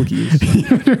 Mommy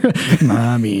Milkies.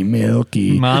 Mommy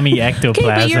Milky. Mommy Okay,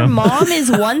 but your ectoplasm. mom is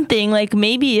one thing. Like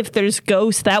maybe if there's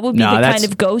ghosts, that would be Nah, the that's-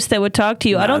 kind of ghost that would talk to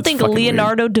you. I Nah, don't that's think fucking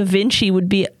Leonardo da Vinci would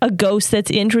be a ghost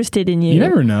that's interested in you. You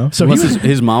never know. So Unless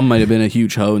his mom might have been a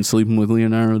huge hoe and sleeping with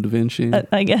Leonardo da Vinci.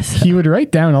 I guess. he would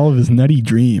write down all of his nutty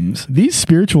dreams. These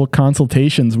spiritual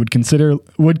consultations would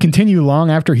continue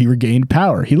long after he regained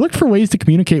power. He looked for ways to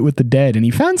communicate with the dead, and he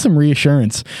found some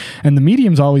reassurance. And the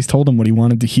mediums always told him what he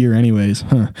wanted to hear anyways.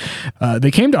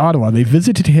 They came to Ottawa. They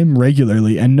visited him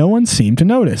regularly, and no one seemed to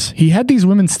notice. He had these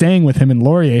women staying with him in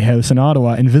Laurier House in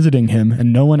Ottawa and visiting him,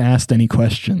 and no one asked any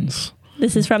questions.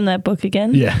 This is from that book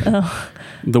again. Yeah. Oh.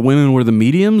 The women were the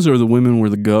mediums or the women were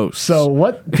the ghosts? So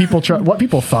what people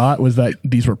thought was that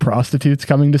these were prostitutes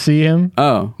coming to see him.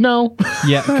 Oh. No,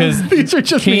 Yeah, because these are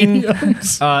just King.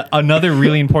 mediums. Another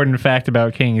really important fact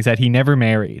about King is that he never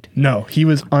married. No, he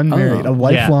was unmarried, Oh. a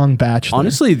lifelong bachelor.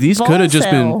 Honestly, these could have just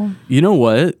Volcel. been. You know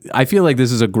what? I feel like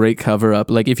this is a great cover up.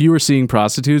 Like, if you were seeing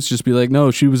prostitutes, just be like, no,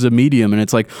 she was a medium. And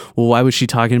it's like, well, why was she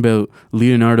talking about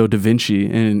Leonardo da Vinci?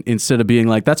 And instead of being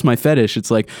like, that's my fetish,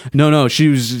 it's like, no,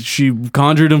 she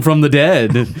conjured him from the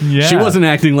dead. Yeah. She wasn't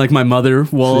acting like my mother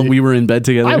while we were in bed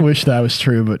together. I wish that was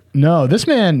true, but no, this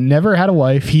man never had a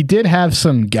wife. He did have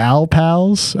some gal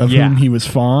pals of Yeah. whom he was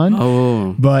fond,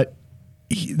 Oh, but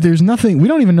there's nothing. We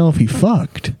don't even know if he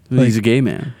fucked. he's a gay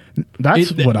man.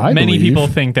 That's what I Many believe. people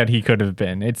think that he could have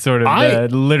been. It's sort of I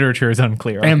the literature is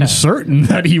unclear. on am that. certain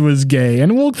that he was gay,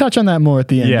 and we'll touch on that more at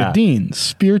the end. Yeah. But Dean,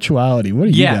 spirituality. What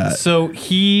do you Yeah, got? so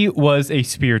he was a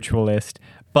spiritualist,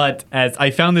 but as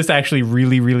I found this actually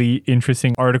really, really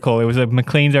interesting article. It was a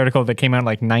Maclean's article that came out in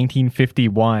like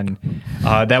 1951.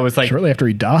 That was like Shortly after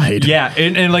he died. yeah,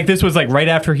 and like this was like right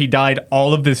after he died,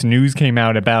 all of this news came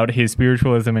out about his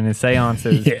spiritualism and his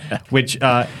seances, Yeah. which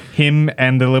him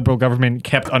and the liberal government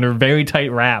kept under very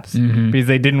tight wraps because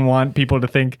they didn't want people to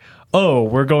think, oh,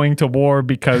 we're going to war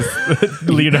because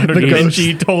Leonardo The da ghost.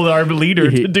 Vinci told our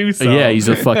leader to do so. Yeah, he's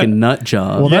a fucking nut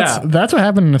job. Well, Yeah. that's what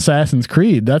happened in Assassin's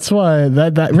Creed. That's why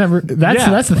remember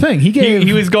that's the thing. He gave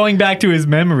he was going back to his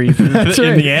memories in That's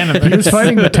the right. anime. He was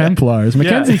fighting the Templars.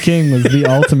 Mackenzie King was the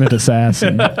ultimate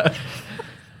assassin.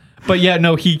 But yeah,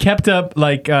 no, he kept up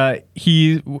like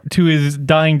he to his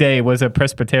dying day was a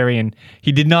Presbyterian.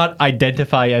 He did not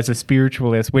identify as a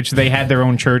spiritualist, which they had their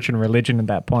own church and religion at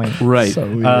that point. Right. So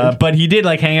weird. But he did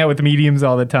like hang out with mediums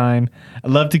all the time.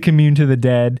 Loved to commune to the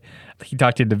dead. He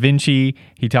talked to Da Vinci.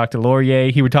 He talked to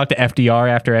Laurier. He would talk to FDR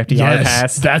after FDR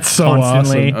passed. that's so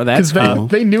constantly. awesome. Oh, that's 'Cause cool.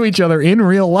 they knew each other in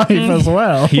real life as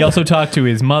well. He also talked to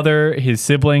his mother, his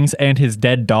siblings, and his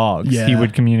dead dogs. Yeah. He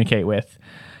would communicate with.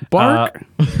 Bark.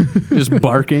 Just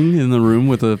barking in the room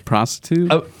with a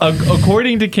prostitute.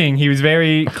 According to King, he was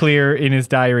very clear in his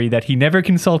diary that he never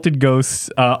consulted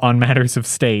ghosts on matters of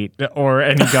state or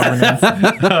any governance.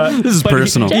 This is But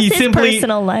personal. Just his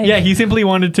personal life. Yeah, he simply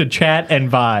wanted to chat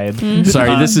and vibe.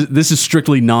 Sorry, this is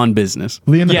strictly non-business.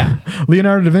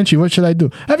 Leonardo da Vinci, what should I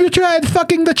do? Have you tried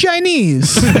fucking the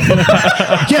Chinese?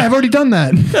 Yeah, I've already done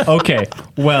that. Okay,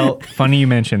 well, funny you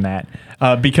mentioned that.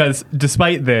 Because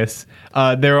despite this,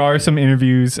 there are some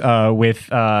interviews with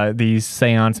these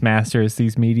seance masters,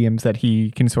 these mediums that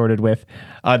he consorted with,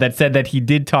 that said that he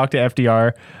did talk to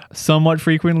FDR somewhat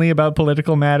frequently about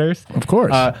political matters. Of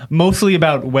course. Mostly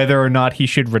about whether or not he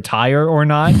should retire or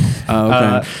not.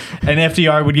 Okay. And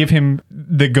FDR would give him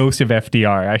the ghost of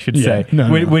FDR, I should say.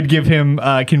 No. Would give him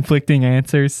conflicting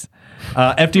answers.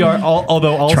 FDR,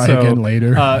 although Try also again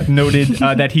later. noted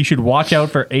that he should watch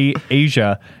out for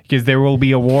Asia because there will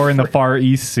be a war in the Far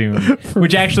East soon.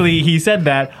 Which actually, he said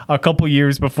that a couple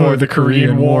years before the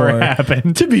Korean War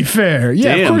happened. To be fair,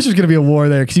 yeah, Damn. of course there's going to be a war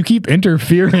there because you keep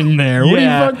interfering there. What do you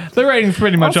Yeah, fuck- the writing's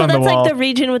pretty much Also, on the that's wall. like the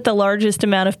region with the largest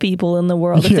amount of people in the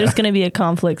world. If Yeah. there's going to be a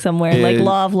conflict somewhere, like Yeah.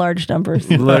 law of large numbers.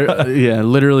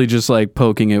 Literally just like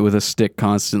poking it with a stick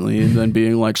constantly and then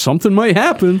being like, something might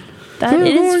happen. That They're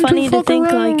it going is to funny to fuck think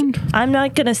around. like I'm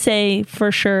not gonna say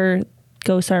for sure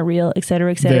ghosts are real, et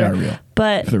cetera, et cetera. They are real,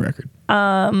 But for the record.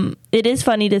 it is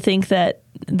funny to think that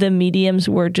the mediums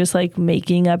were just like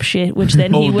making up shit, which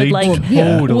then he Oh, would they like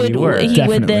totally were. he Definitely.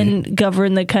 would then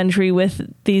govern the country with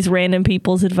these random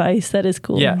people's advice. That is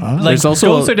cool. Yeah, like There's also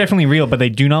ghosts a- are definitely real, but they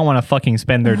do not want to fucking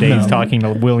spend their days talking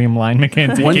to William Lyon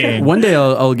Mackenzie King. One day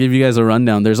I'll give you guys a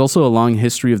rundown. There's also a long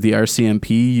history of the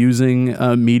RCMP using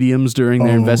mediums during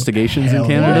their Oh, investigations in hell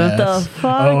Canada. What the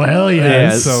fuck? Oh, hell yeah. Yeah,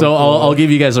 so so cool. I'll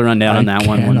give you guys a rundown on that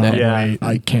one cannot day. Yeah. wait.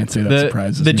 I can't say that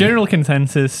surprises The me. general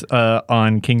consensus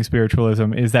on King spiritualism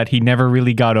is that he never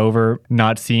really got over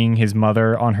not seeing his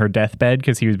mother on her deathbed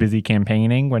because he was busy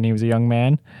campaigning when he was a young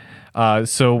man.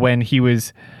 So when he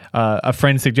was, a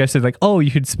friend suggested like, oh, you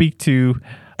should speak to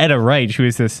Etta Wright, who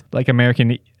is this like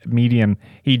American medium.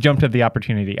 He jumped at the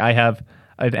opportunity. I have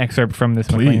an excerpt from this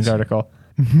Maclean's article.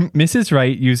 Mrs.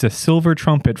 Wright used a silver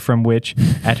trumpet from which,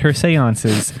 at her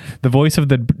seances, the voice of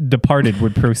the departed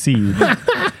would proceed.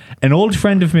 An old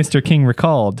friend of Mr. King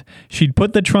recalled, she'd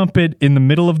put the trumpet in the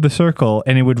middle of the circle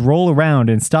and it would roll around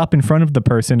and stop in front of the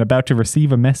person about to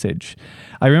receive a message.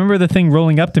 I remember the thing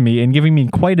rolling up to me and giving me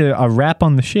quite a rap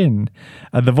on the shin.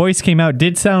 The voice came out,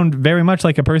 did sound very much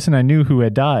like a person I knew who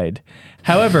had died.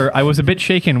 However, I was a bit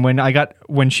shaken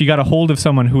when she got a hold of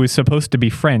someone who was supposed to be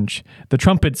French. The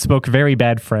trumpet spoke very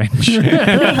bad French.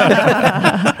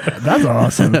 That's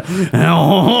awesome.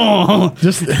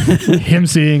 Just him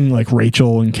seeing like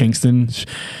Rachel in Kingston.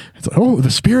 It's like, oh,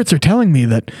 the spirits are telling me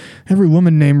that every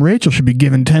woman named Rachel should be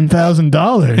given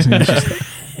 $10,000.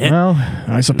 Well,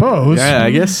 I suppose. Yeah, I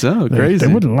guess so. Crazy.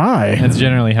 They wouldn't lie. That's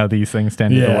generally how these things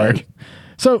tend to work.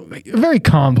 So, very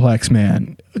complex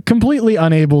man, completely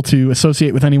unable to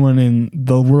associate with anyone in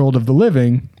the world of the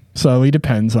living. So he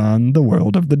depends on the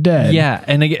world of the dead. Yeah,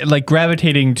 and again, like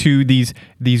gravitating to these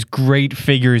great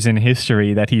figures in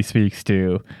history that he speaks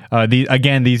to.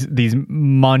 These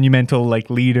monumental like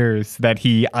leaders that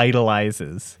he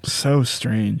idolizes. So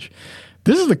strange.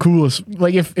 This is the coolest.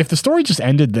 Like, if the story just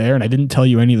ended there and I didn't tell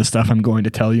you any of the stuff I'm going to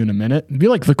tell you in a minute, it'd be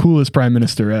like the coolest prime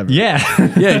minister ever. Yeah.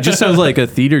 Yeah, it just sounds like a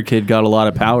theater kid got a lot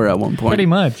of power at one point. Pretty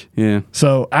much. Yeah.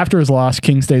 So after his loss,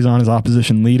 King stays on as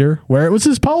opposition leader, where it was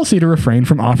his policy to refrain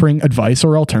from offering advice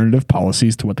or alternative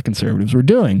policies to what the Conservatives were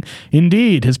doing.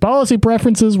 Indeed, his policy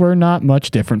preferences were not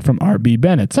much different from R.B.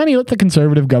 Bennett's, and he let the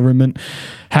Conservative government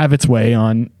have its way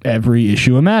on every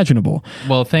issue imaginable.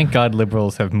 Well, thank God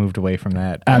liberals have moved away from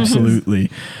that. Absolutely.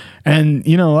 And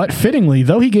you know what? Fittingly,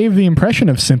 though he gave the impression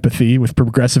of sympathy with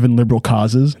progressive and liberal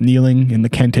causes, kneeling in the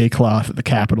kente cloth at the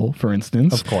Capitol, for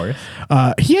instance. Of course.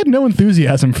 He had no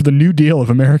enthusiasm for the New Deal of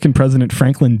American President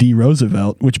Franklin D.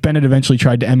 Roosevelt, which Bennett eventually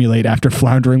tried to emulate after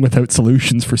floundering without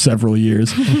solutions for several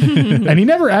years. And he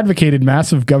never advocated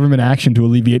massive government action to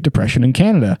alleviate depression in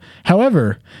Canada.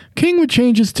 However, King would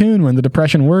change his tune when the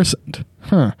depression worsened.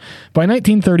 By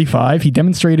 1935, he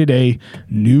demonstrated a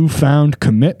newfound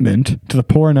commitment to the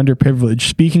poor and underprivileged,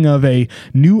 speaking of a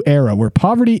new era where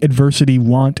poverty, adversity,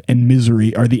 want, and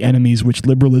misery are the enemies which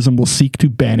liberalism will seek to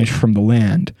banish from the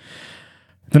land.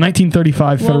 The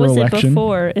 1935 What federal was it election.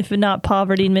 before? If not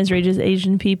poverty and misery, just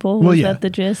Asian people? Was that the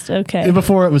gist? Okay.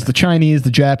 Before it was the Chinese,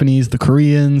 the Japanese, the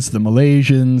Koreans, the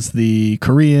Malaysians, the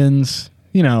Koreans.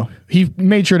 You know, he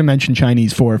made sure to mention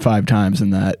Chinese 4 or 5 times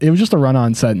in that. It was just a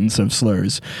run-on sentence of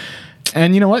slurs.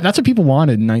 And you know what? That's what people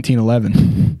wanted in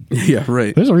 1911. Yeah,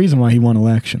 right. There's a reason why he won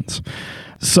elections.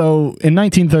 So in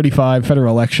 1935,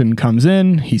 federal election comes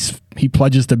in. He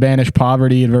pledges to banish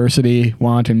poverty, adversity,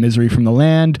 want, and misery from the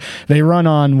land. They run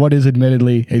on what is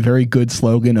admittedly a very good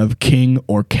slogan of king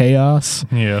or chaos.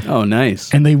 Yeah. Oh,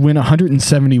 nice. And they win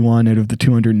 171 out of the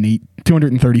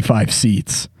 235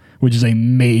 seats, which is a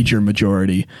major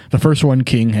majority, the first one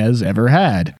King has ever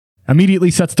had. Immediately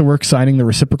sets to work signing the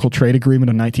Reciprocal Trade Agreement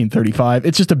in 1935.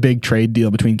 It's just a big trade deal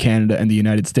between Canada and the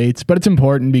United States, but it's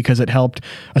important because it helped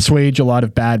assuage a lot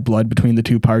of bad blood between the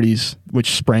two parties,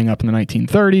 which sprang up in the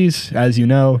 1930s. As you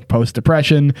know,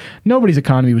 post-Depression, nobody's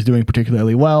economy was doing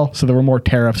particularly well, so there were more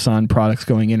tariffs on products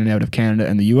going in and out of Canada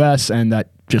and the US, and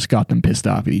that just got them pissed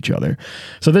off at each other.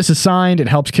 So this is signed. It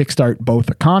helps kickstart both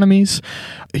economies.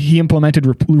 He implemented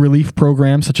relief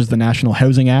programs such as the National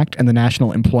Housing Act and the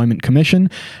National Employment Commission.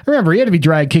 Remember, he had to be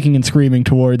dragged kicking and screaming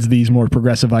towards these more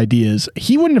progressive ideas.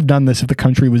 He wouldn't have done this if the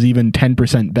country was even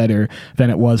 10% better than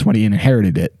it was when he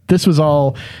inherited it. This was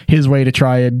all his way to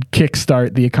try and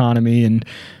kickstart the economy and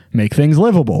make things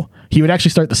livable. He would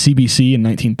actually start the CBC in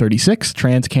 1936,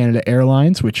 Trans-Canada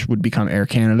Airlines, which would become Air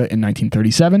Canada in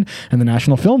 1937, and the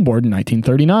National Film Board in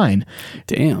 1939.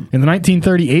 Damn. In the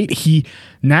 1938, he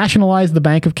nationalized the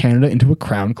Bank of Canada into a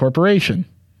crown corporation.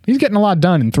 He's getting a lot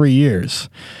done in 3 years.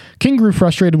 King grew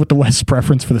frustrated with the West's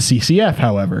preference for the CCF,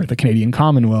 however, the Canadian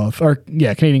Commonwealth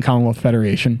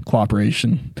Federation,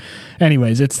 Cooperation.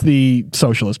 Anyways, it's the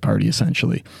Socialist Party,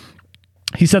 essentially.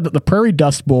 He said that the Prairie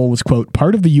Dust Bowl was, quote,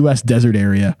 part of the U.S. desert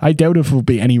area. I doubt if it will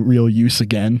be any real use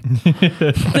again.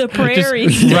 The prairie.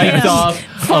 Writes off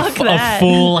Fuck a that.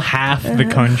 full half the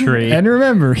country. And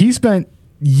remember, he spent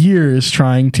years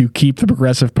trying to keep the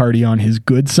Progressive Party on his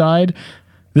good side.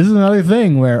 This is another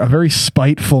thing where a very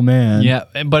spiteful man. Yeah,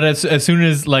 but as soon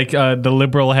as the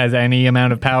liberal has any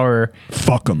amount of power,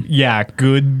 Fuck him. yeah,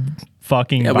 good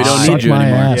fucking. Yeah, we don't bye. need Suck you my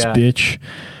anymore. ass, Yeah. bitch.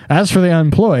 As for the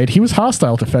unemployed, he was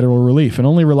hostile to federal relief and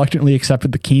only reluctantly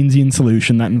accepted the Keynesian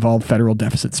solution that involved federal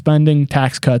deficit spending,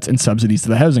 tax cuts, and subsidies to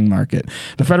the housing market.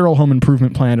 The Federal Home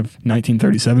Improvement Plan of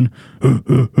 1937.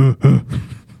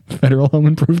 Federal Home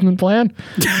Improvement Plan?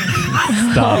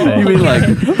 Stop it. You mean like...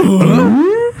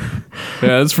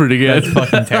 Yeah, that's pretty good. That's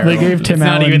fucking terrible. They gave Tim it's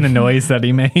not Allen even the noise that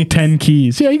he made. 10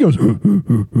 keys. Yeah, he goes,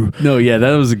 No, yeah,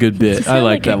 that was a good bit. I sound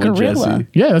like like that a one, gorilla. Jesse.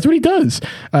 yeah, that's what he does.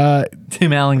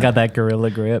 Tim Allen got that gorilla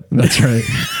grip. That's right.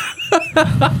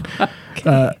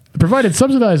 Provided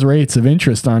subsidized rates of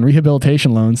interest on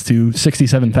rehabilitation loans to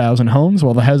 67,000 homes,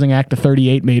 while the Housing Act of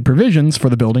 38 made provisions for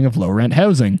the building of low-rent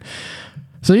housing.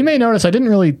 So you may notice I didn't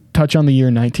really touch on the year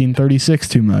 1936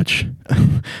 too much.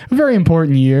 A very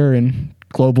important year in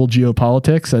global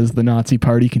geopolitics as the Nazi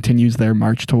Party continues their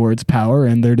march towards power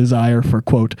and their desire for,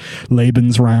 quote,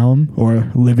 Lebensraum, or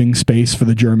living space for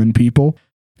the German people.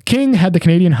 King had the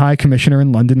Canadian High Commissioner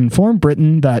in London inform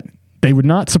Britain that they would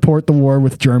not support the war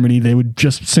with Germany. They would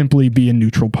just simply be a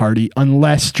neutral party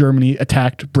unless Germany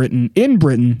attacked Britain in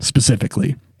Britain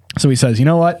specifically. So he says, you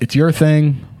know what? It's your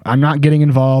thing. I'm not getting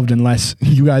involved unless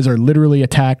you guys are literally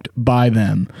attacked by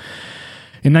them.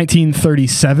 In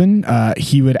 1937,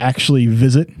 he would actually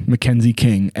visit Mackenzie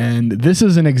King. And this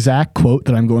is an exact quote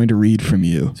that I'm going to read from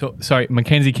you. So, sorry,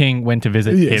 Mackenzie King went to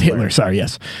visit Hitler. Sorry,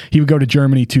 yes. He would go to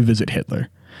Germany to visit Hitler.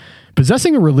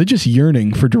 Possessing a religious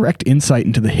yearning for direct insight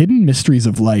into the hidden mysteries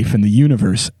of life and the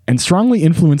universe, and strongly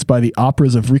influenced by the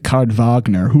operas of Richard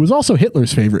Wagner, who was also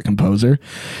Hitler's favorite composer,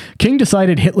 King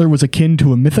decided Hitler was akin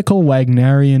to a mythical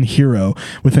Wagnerian hero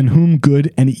within whom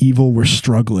good and evil were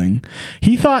struggling.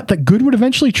 He thought that good would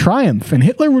eventually triumph, and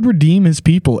Hitler would redeem his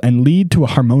people and lead to a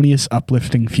harmonious,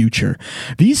 uplifting future.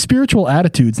 These spiritual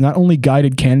attitudes not only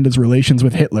guided Canada's relations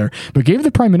with Hitler, but gave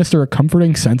the Prime Minister a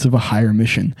comforting sense of a higher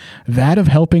mission, that of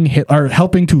helping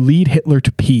to lead Hitler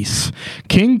to peace.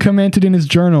 King commented in his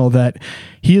journal that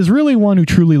he is really one who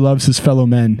truly loves his fellow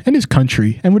men and his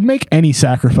country and would make any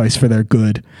sacrifice for their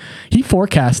good. He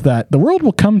forecast that the world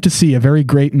will come to see a very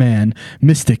great man,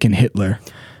 mystic in Hitler.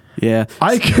 Yeah.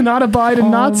 I cannot abide in Oh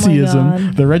my Nazism,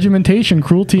 God. the regimentation,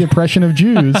 cruelty, oppression of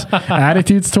Jews,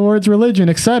 attitudes towards religion,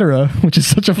 etc., which is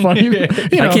such a funny, I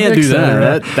can't do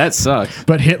that. That sucks.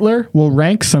 But Hitler will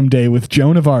rank someday with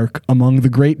Joan of Arc among the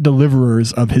great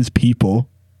deliverers of his people.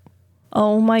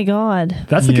 Oh my God.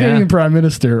 That's the Yeah. Canadian Prime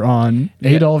Minister on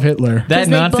Adolf Hitler. That 'Cause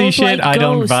they Nazi both shit like I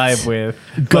don't ghosts. vibe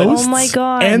with. Ghosts Oh my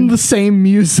God. and the same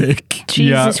music.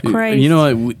 Jesus Christ. You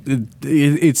know what?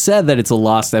 It's sad that it's a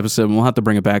lost episode, and we'll have to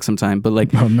bring it back sometime. But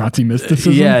like, Oh, Nazi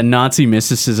mysticism? yeah, Nazi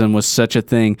mysticism was such a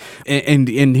thing, and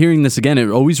hearing this again, it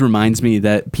always reminds me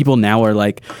that people now are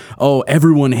like, "Oh,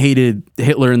 everyone hated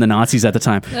Hitler and the Nazis at the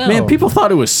time." Man, people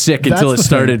thought it was sick until it That's the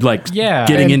started thing. like Yeah.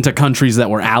 getting And into countries that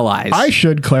were allies. I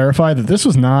should clarify that this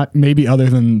was not, maybe other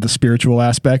than the spiritual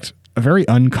aspect, a very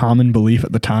uncommon belief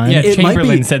at the time. Yeah, It might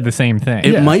Chamberlain be- said the same thing.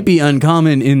 It Yeah. might be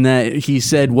uncommon in that he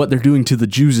said what they're doing to the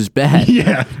Jews is bad.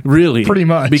 Yeah. Really. Pretty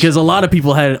much. Because a lot of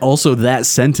people had also that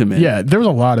sentiment. Yeah, there was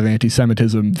a lot of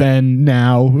anti-Semitism then,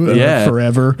 now,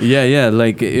 forever. Yeah.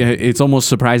 Like it's almost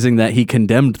surprising that he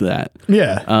condemned that.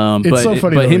 Yeah. It's But so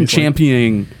funny but though, him he's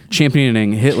like-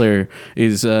 championing Hitler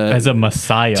is as a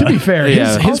messiah. to be fair,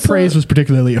 Yeah. his Also- praise was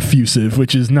particularly effusive,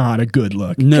 which is not a good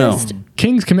look. no. Just-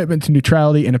 King's commitment to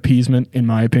neutrality and appeasement, in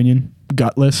my opinion,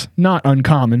 gutless, not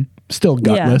uncommon, still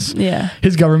gutless. Yeah.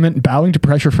 His government, bowing to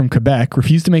pressure from Quebec,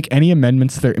 refused to make any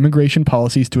amendments to their immigration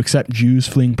policies to accept Jews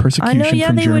fleeing I persecution know, yeah,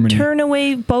 from they Germany. would turn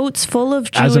away boats full of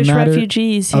As a Jewish matter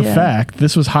refugees. of Yeah. fact,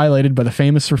 this was highlighted by the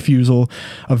famous refusal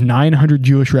of 900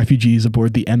 Jewish refugees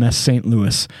aboard the MS St.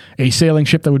 Louis, a sailing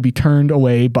ship that would be turned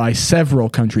away by several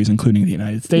countries, including the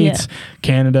United States,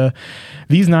 Canada.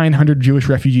 These 900 Jewish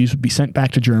refugees would be sent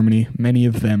back to Germany. Many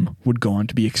of them would go on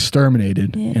to be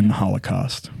exterminated in the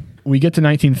Holocaust. We get to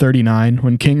 1939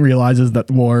 when King realizes that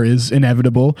war is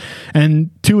inevitable. And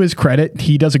to his credit,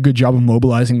 he does a good job of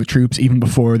mobilizing the troops even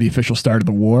before the official start of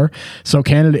the war. So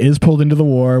Canada is pulled into the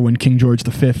war when King George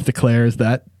V declares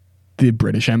that the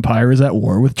British Empire is at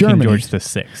war with King Germany. George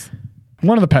VI.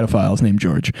 One of the pedophiles named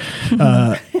George,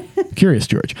 Curious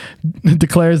George,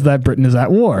 declares that Britain is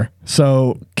at war.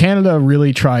 So Canada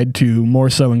really tried to more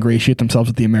so ingratiate themselves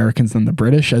with the Americans than the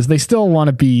British, as they still want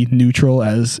to be neutral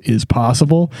as is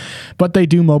possible. But they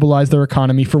do mobilize their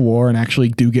economy for war and actually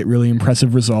do get really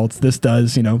impressive results. This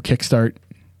does, kickstart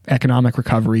economic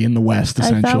recovery in the West, I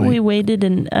essentially. thought we waited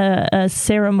a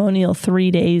ceremonial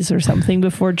 3 days or something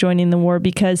before joining the war,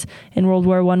 because in World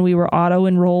War I we were auto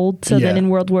enrolled. So then Yeah. in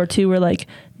World War II we're like,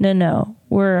 no,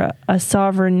 we're a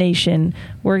sovereign nation.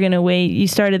 We're gonna wait. You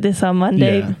started this on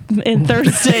Monday, and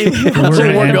Thursday We're gonna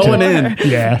We're enter. going in.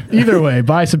 Yeah. Either way,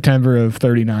 by September of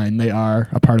 39, they are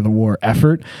a part of the war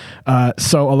effort.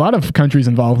 So a lot of countries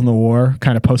involved in the war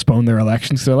kind of postpone their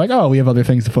elections. They're like, oh, we have other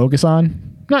things to focus on.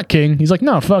 Not King. He's like,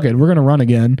 no, fuck it. We're going to run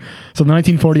again. So the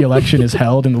 1940 election is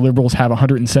held, and the Liberals have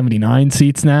 179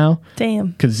 seats now, Damn.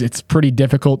 because it's pretty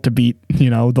difficult to beat,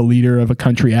 the leader of a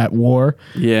country at war.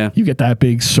 Yeah. You get that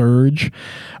big surge.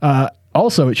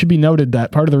 Also, it should be noted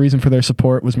that part of the reason for their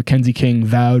support was Mackenzie King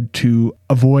vowed to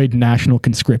avoid national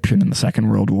conscription in the Second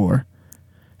World War,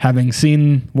 having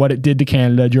seen what it did to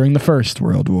Canada during the First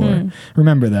World War.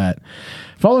 Remember that.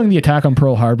 Following the attack on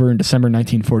Pearl Harbor in December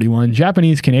 1941,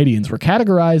 Japanese Canadians were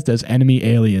categorized as enemy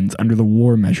aliens under the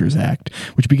War Measures Act,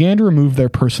 which began to remove their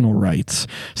personal rights.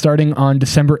 Starting on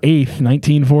December 8th,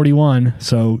 1941,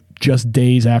 so just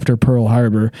days after Pearl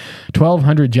Harbor,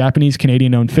 1,200 Japanese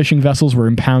Canadian-owned fishing vessels were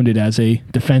impounded as a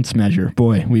defense measure.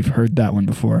 Boy, we've heard that one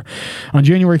before. On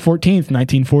January 14th,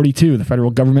 1942, the federal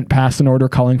government passed an order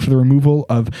calling for the removal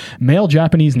of male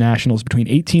Japanese nationals between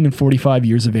 18 and 45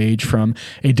 years of age from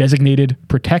a designated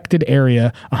protected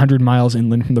area 100 miles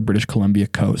inland from the British Columbia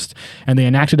coast. And they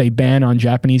enacted a ban on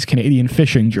Japanese Canadian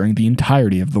fishing during the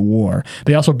entirety of the war.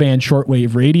 They also banned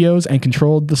shortwave radios and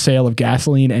controlled the sale of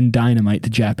gasoline and dynamite to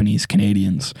Japanese Japanese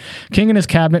Canadians. King and his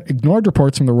cabinet ignored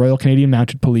reports from the Royal Canadian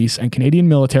Mounted Police and Canadian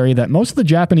military that most of the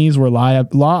Japanese were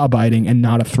law-abiding and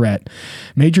not a threat.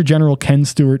 Major General Ken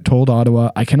Stewart told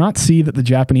Ottawa, "I cannot see that the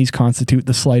Japanese constitute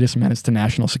the slightest menace to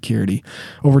national security.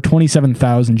 Over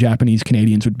 27,000 Japanese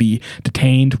Canadians would be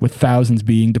detained, with thousands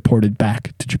being deported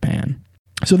back to Japan."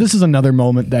 So this is another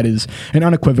moment that is an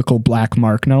unequivocal black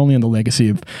mark, not only on the legacy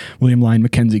of William Lyon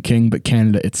Mackenzie King, but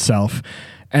Canada itself.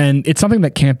 And it's something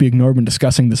that can't be ignored when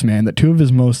discussing this man, that two of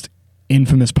his most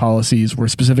infamous policies were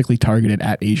specifically targeted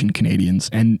at Asian Canadians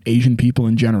and Asian people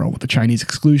in general, with the Chinese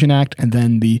Exclusion Act and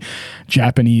then the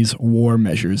Japanese War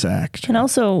Measures Act. And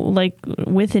also, like,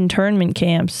 with internment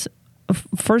camps,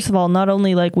 first of all, not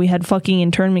only, like, we had fucking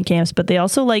internment camps, but they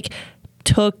also, like,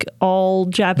 took all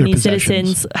Japanese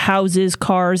citizens' houses,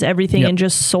 cars, everything, and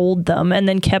just sold them, and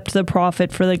then kept the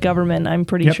profit for the government, I'm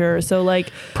pretty sure. So, like,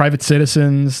 private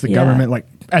citizens, the government, like,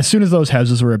 as soon as those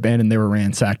houses were abandoned, they were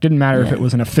ransacked. Didn't matter if it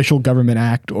was an official government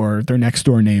act or their next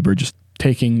door neighbor just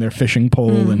taking their fishing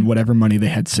pole and whatever money they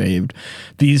had saved.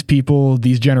 These people,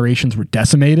 these generations were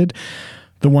decimated.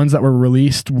 The ones that were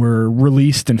released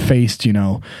and faced, you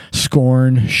know,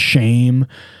 scorn, shame.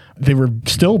 They were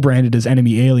still branded as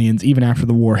enemy aliens even after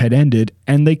the war had ended,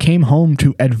 and they came home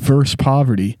to adverse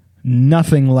poverty.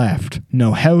 Nothing left.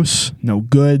 No house, no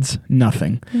goods,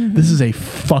 nothing. This is a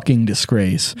fucking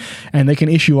disgrace. And they can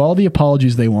issue all the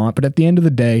apologies they want, but at the end of the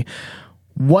day,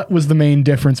 what was the main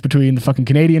difference between the fucking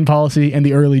Canadian policy and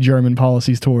the early German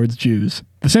policies towards Jews?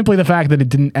 Simply the fact that it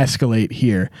didn't escalate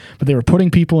here. But they were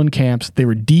putting people in camps, they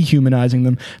were dehumanizing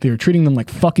them, they were treating them like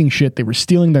fucking shit, they were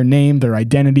stealing their name, their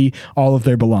identity, all of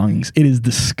their belongings. It is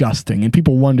disgusting, and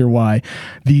people wonder why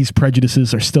these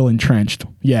prejudices are still entrenched.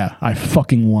 Yeah, I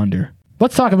fucking wonder.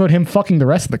 Let's talk about him fucking the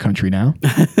rest of the country now.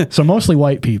 So mostly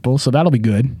white people, so that'll be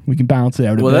good. We can balance it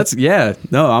out a bit. Well, that's,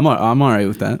 no, I'm all right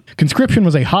with that. Conscription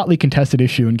was a hotly contested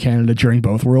issue in Canada during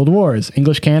both World Wars.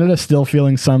 English Canada still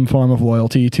feeling some form of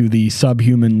loyalty to the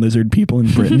subhuman lizard people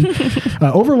in Britain.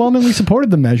 Overwhelmingly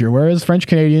supported the measure, whereas French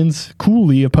Canadians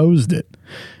coolly opposed it.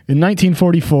 In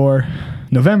 1944,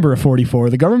 November of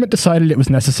 44, the government decided it was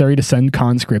necessary to send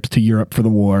conscripts to Europe for the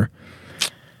war.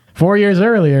 4 years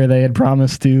earlier, they had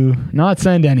promised to not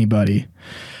send anybody.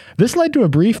 This led to a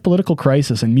brief political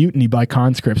crisis and mutiny by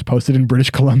conscripts posted in British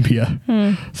Columbia.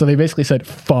 So they basically said,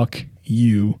 fuck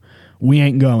you. We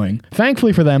ain't going.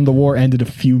 Thankfully for them, the war ended a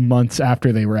few months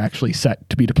after they were actually set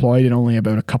to be deployed, and only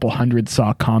about a couple hundred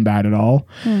saw combat at all.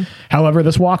 However,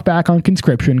 this walk back on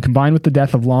conscription, combined with the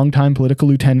death of longtime political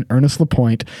lieutenant Ernest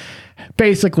Lapointe,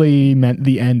 basically meant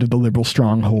the end of the Liberal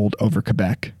stronghold over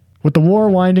Quebec. With the war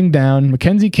winding down,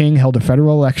 Mackenzie King held a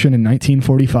federal election in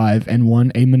 1945 and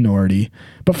won a minority,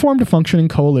 but formed a functioning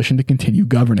coalition to continue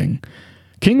governing.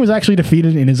 King was actually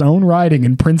defeated in his own riding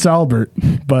in Prince Albert,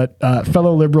 but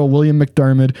fellow Liberal William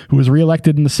McDermott, who was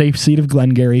re-elected in the safe seat of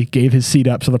Glengarry, gave his seat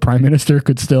up so the Prime Minister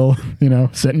could still,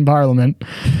 sit in Parliament.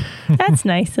 That's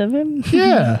nice of him.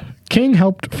 Yeah. King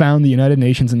helped found the United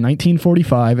Nations in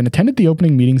 1945 and attended the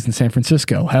opening meetings in San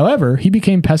Francisco. However, he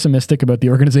became pessimistic about the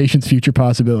organization's future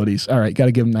possibilities. All right, got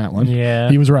to give him that one. Yeah.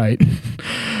 He was right.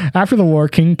 After the war,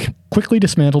 King quickly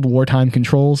dismantled wartime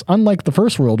controls. Unlike the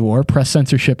First World War, press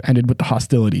censorship ended with the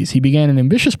hostilities. He began an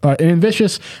ambitious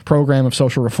program of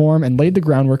social reform and laid the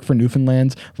groundwork for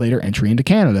Newfoundland's later entry into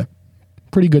Canada.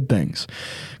 Pretty good things.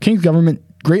 King's government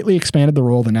greatly expanded the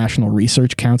role of the National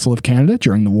Research Council of Canada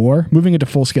during the war, moving into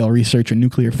full-scale research in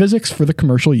nuclear physics for the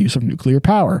commercial use of nuclear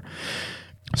power.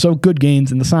 So good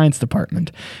gains in the science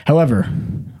department. However,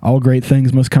 all great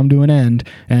things must come to an end,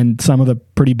 and some of the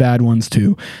pretty bad ones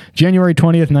too. January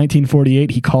 20th, 1948,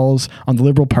 he calls on the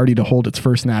Liberal Party to hold its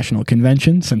first national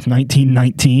convention since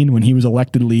 1919, when he was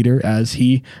elected leader, as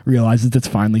he realizes it's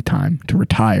finally time to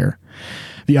retire.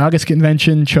 The August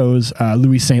convention chose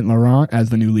Louis Saint Laurent as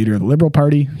the new leader of the Liberal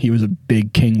Party. He was a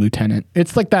big King lieutenant.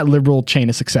 It's like that Liberal chain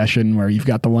of succession where you've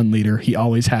got the one leader, he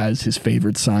always has his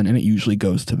favored son, and it usually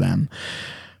goes to them.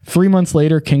 3 months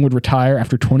later, King would retire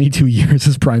after 22 years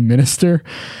as Prime Minister.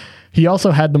 He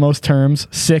also had the most terms,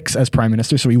 6 as Prime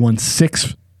Minister, so he won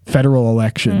 6 federal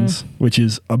elections, which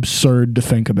is absurd to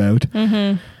think about.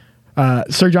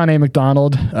 Sir John A.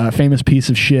 Macdonald, a famous piece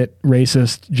of shit,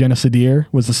 racist, genocideer,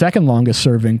 was the second longest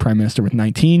serving prime minister with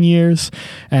 19 years.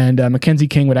 And Mackenzie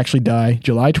King would actually die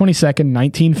July 22nd,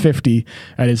 1950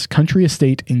 at his country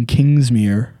estate in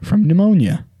Kingsmere from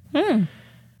pneumonia.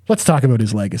 Let's talk about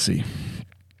his legacy.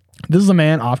 This is a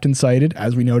man often cited,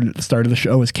 as we noted at the start of the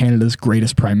show, as Canada's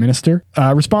greatest prime minister.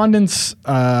 Respondents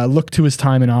look to his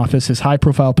time in office, his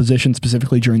high-profile position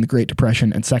specifically during the Great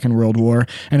Depression and Second World War,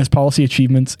 and his policy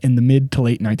achievements in the mid to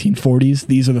late 1940s.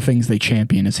 These are the things they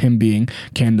champion as him being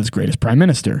Canada's greatest prime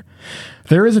minister.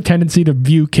 There is a tendency to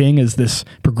view King as this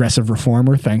progressive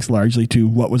reformer, thanks largely to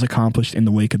what was accomplished in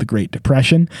the wake of the Great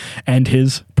Depression and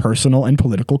his personal and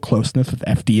political closeness with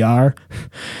FDR.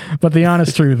 But the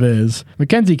honest truth is,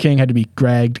 Mackenzie King had to be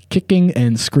dragged kicking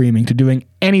and screaming to doing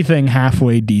anything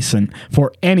halfway decent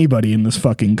for anybody in this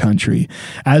fucking country.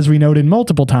 As we noted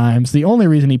multiple times, the only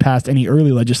reason he passed any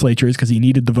early legislature is because he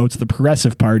needed the votes of the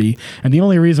Progressive Party, and the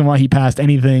only reason why he passed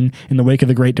anything in the wake of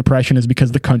the Great Depression is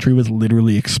because the country was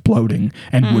literally exploding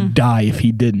and would die if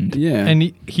he didn't. Yeah.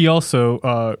 And he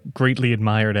also greatly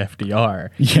admired FDR.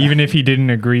 Even if he didn't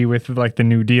agree with like the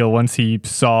New Deal, once he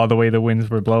saw the way the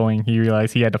winds were blowing, he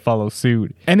realized he had to follow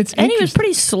suit. And he was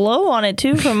pretty slow on it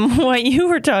too, from what you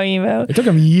were talking about. It took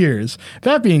him years.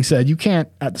 That being said, you can't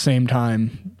at the same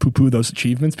time poo-poo those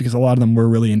achievements because a lot of them were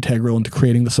really integral into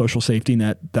creating the social safety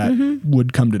net that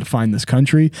would come to define this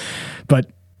country.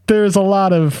 But there's a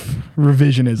lot of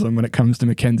revisionism when it comes to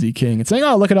Mackenzie King. It's saying,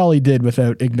 oh, look at all he did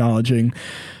without acknowledging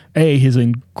his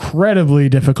incredibly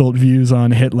difficult views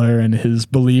on Hitler and his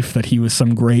belief that he was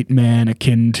some great man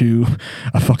akin to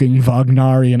a fucking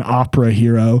Wagnerian opera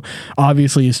hero.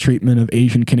 Obviously, his treatment of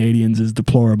Asian Canadians is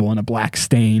deplorable and a black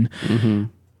stain.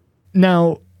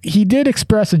 Now, he did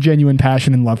express a genuine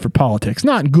passion and love for politics.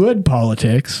 Not good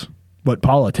politics, but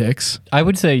politics. I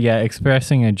would say,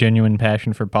 expressing a genuine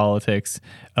passion for politics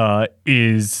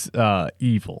is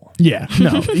evil. Yeah,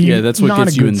 no. Yeah, that's what not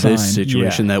gets a you in good this sign.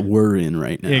 situation that we're in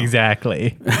right now.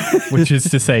 Exactly. Which is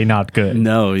to say, not good.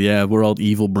 No, yeah, we're all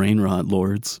evil brain rot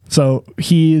lords. So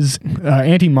he's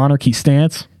anti-monarchy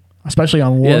stance, especially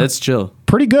on war. Yeah, that's chill.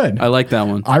 Pretty good. I like that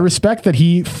one. I respect that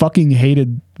he fucking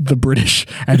hated the British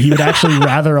and he would actually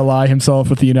rather ally himself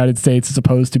with the United States as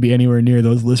opposed to be anywhere near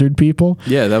those lizard people.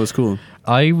 Yeah, that was cool.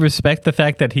 I respect the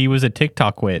fact that he was a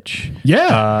TikTok witch.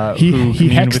 Yeah. He who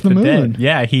hexed with the moon. dead.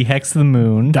 Yeah, he hexed the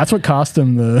moon. That's what cost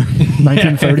him the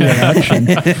 1930 election.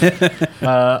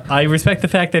 I respect the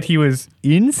fact that he was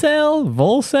incel,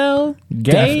 volcel,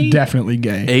 gay. Definitely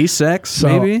gay. Asex,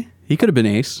 maybe? He could have been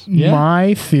ace. Yeah.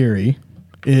 My theory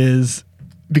is,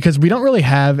 because we don't really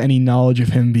have any knowledge of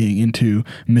him being into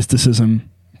mysticism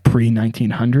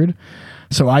pre-1900,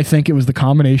 so I think it was the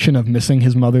combination of missing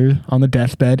his mother on the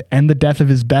deathbed and the death of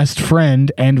his best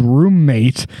friend and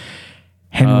roommate,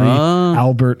 Henry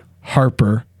Albert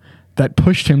Harper, that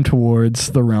pushed him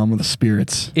towards the realm of the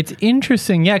spirits. It's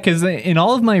interesting, because in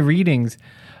all of my readings,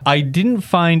 I didn't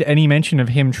find any mention of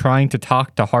him trying to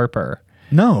talk to Harper.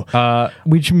 No.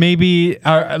 Which maybe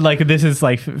like this is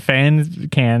like fans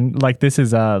can like this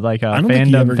is like a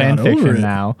fandom fan fiction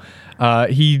now.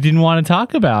 He didn't want to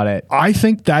talk about it. I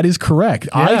think that is correct.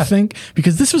 Yeah. I think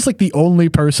because this was like the only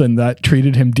person that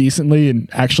treated him decently and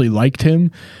actually liked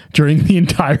him during the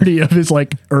entirety of his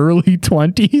like early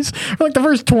 20s. For like the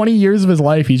first 20 years of his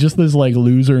life, he's just this like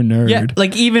loser nerd. Yeah,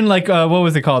 like even like what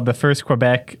was it called? The first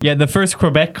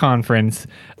Quebec conference.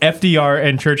 FDR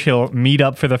and Churchill meet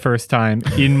up for the first time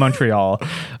in Montreal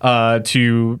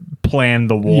to plan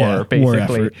the war, basically. War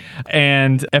effort.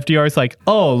 And FDR's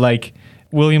like,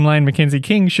 William Lyon Mackenzie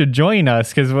King should join us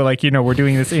because we're like, we're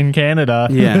doing this in Canada.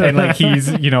 Yeah. And like he's,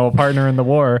 a partner in the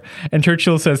war. And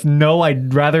Churchill says, no,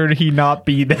 I'd rather he not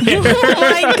be there. Oh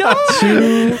my God.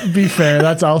 To be fair,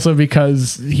 that's also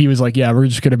because he was like, yeah, we're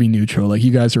just going to be neutral. Like,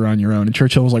 you guys are on your own. And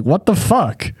Churchill was like, what the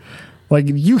fuck? Like,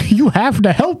 you have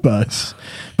to help us.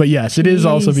 But yes, it is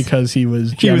also because he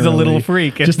was a little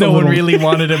freak and just no one really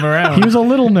wanted him around. He was a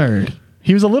little nerd.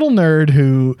 He was a little nerd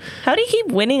who... How do you keep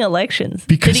winning elections?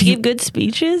 Because Did he give good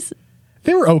speeches?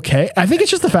 They were okay. I think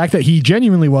it's just the fact that he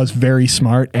genuinely was very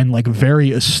smart and like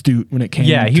very astute when it came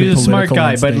to he was a smart political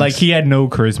guy, instincts. but like he had no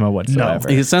charisma whatsoever.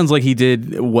 It sounds like he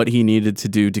did what he needed to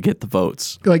do to get the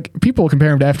votes. Like, people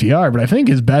compare him to FDR, but I think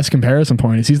his best comparison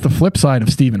point is he's the flip side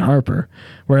of Stephen Harper,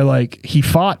 where like he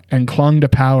fought and clung to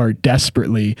power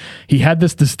desperately. He had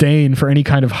this disdain for any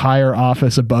kind of higher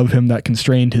office above him that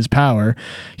constrained his power.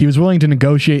 He was willing to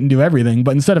negotiate and do everything,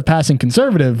 but instead of passing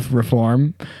conservative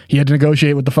reform, he had to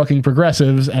negotiate with the fucking progressives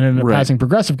and ended up passing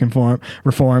progressive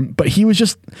reform. But he was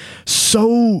just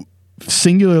so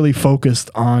singularly focused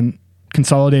on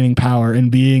consolidating power and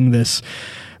being this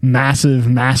massive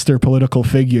master political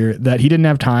figure that he didn't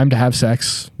have time to have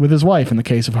sex with his wife in the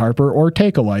case of Harper or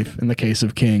take a wife in the case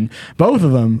of King. Both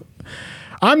of them.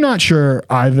 I'm not sure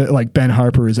either. Like, Ben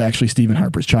Harper is actually Stephen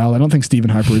Harper's child. I don't think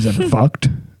Stephen Harper is ever fucked.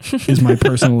 is my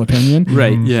personal opinion.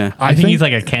 Right. Yeah. I think he's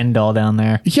like a Ken doll down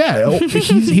there. Yeah,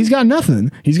 he's got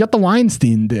nothing. He's got the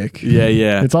Weinstein dick. Yeah.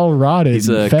 Yeah. It's all rotted. He's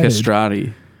a and fetid.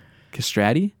 castrati.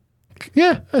 Castrati?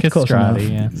 Yeah, that's close enough.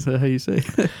 Castrati, yeah. Is that how you say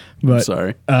it? But I'm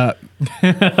sorry.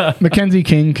 Mackenzie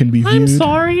King can be viewed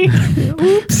sorry.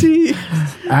 Oopsie.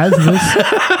 as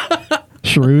this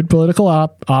shrewd political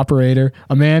operator,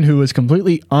 a man who was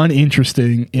completely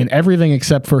uninteresting in everything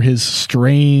except for his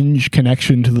strange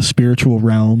connection to the spiritual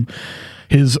realm,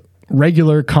 his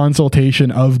regular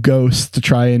consultation of ghosts to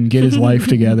try and get his life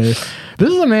together. This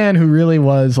is a man who really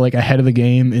was like ahead of the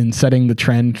game in setting the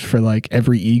trend for like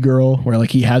every e-girl, where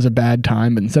like he has a bad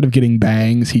time, but instead of getting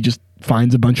bangs, he just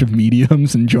finds a bunch of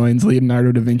mediums and joins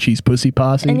Leonardo da Vinci's pussy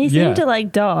posse. And he seemed Yeah. to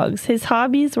like dogs. His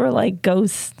hobbies were like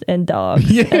ghosts and dogs.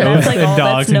 Yeah. And that's like all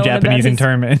Dogs that's and known Japanese about his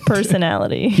internment.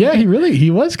 personality. Yeah, he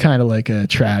was kind of like a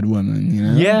trad woman, you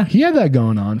know? Yeah. He had that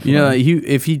going on for You know, him.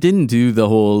 if he didn't do the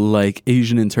whole like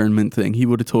Asian internment thing, he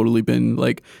would have totally been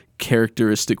like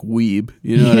characteristic weeb.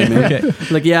 You know what I mean? Okay.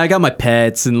 Like, yeah, I got my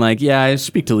pets, and like, yeah, I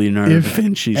speak to Leonardo da If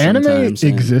Vinci anime sometimes.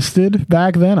 and- existed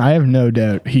back then, I have no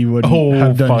doubt he would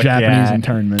have done fuck Japanese yeah.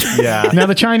 internment. Yeah. Now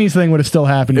the Chinese thing would have still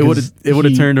happened. It would 'cause have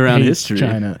he turned around hates history.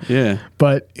 China. Yeah.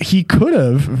 But he could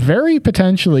have very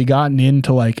potentially gotten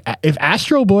into like if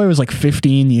Astro Boy was like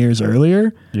 15 years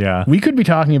earlier, Yeah. we could be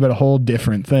talking about a whole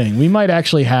different thing. We might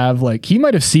actually have like he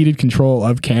might have ceded control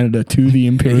of Canada to the He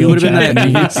Imperial would have been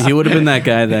Japanese. that. He would have been that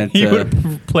guy that. He would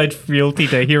pledge fealty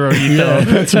to Hirohito. Yeah,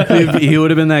 that's right. he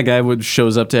would have been that guy who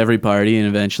shows up to every party, and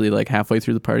eventually, like halfway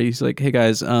through the party, he's like, "Hey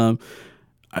guys,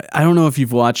 I don't know if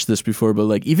you've watched this before, but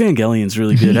like Evangelion's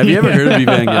really good. Have you ever heard of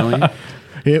Evangelion?"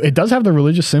 It does have the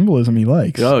religious symbolism he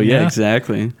likes. Oh yeah, Yeah.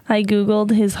 exactly. I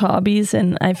Googled his hobbies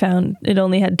and I found it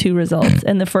only had 2 results.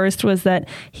 And the first was that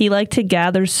he liked to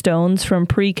gather stones from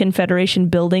pre-Confederation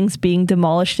buildings being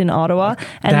demolished in Ottawa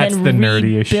and That's then the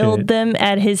nerdiest rebuild shit. them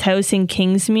at his house in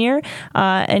Kingsmere.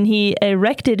 And he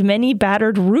erected many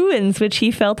battered ruins, which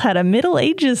he felt had a Middle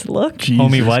Ages look.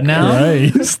 Homie, Jesus what now?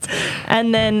 Christ.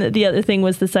 And then the other thing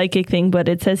was the psychic thing, but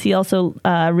it says he also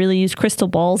really used crystal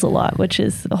balls a lot, which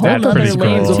is a whole That's other pretty layer cool.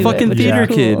 to He's a it, fucking which is theater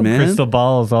cool. kid, man. Crystal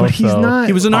balls also. But he's not.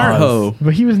 He was an art Oz. hoe.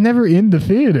 But he was never into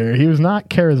theater. He was not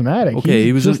charismatic. Okay,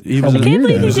 he was just he was a a- I can't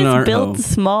believe he He was an just art built hoe.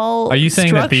 small Are you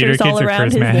saying that theater structures all kids are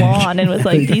around his charismatic? lawn and was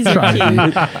like, these are Try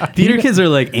to cute. be. Theater kids are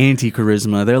like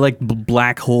anti-charisma. They're like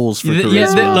black holes for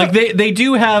charisma. Yeah, they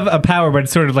do have a power, but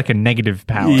it's sort of like a negative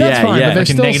power. Yeah, That's fine, yeah. but there's Like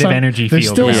a still negative energy There's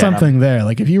field still around something there.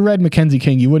 Like if you read Mackenzie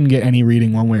King, you wouldn't get any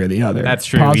reading one way or the other. That's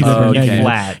true. Positive He's- or he's negative.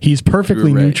 flat. He's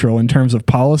perfectly You're right. neutral in terms of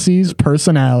policies,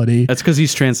 personality. That's because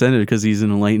he's transcended. Because he's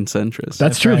an enlightened centrist.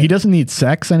 That's true. right. He doesn't need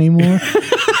sex anymore.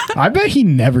 I bet he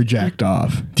never jacked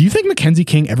off. Do you think Mackenzie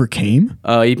King ever came?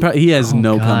 He has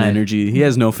no cum God. energy. He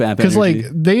has no fap energy. Because like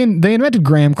they invented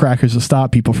graham crackers to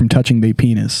stop people from touching their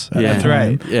penis. yeah, That's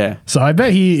right. Yeah, So I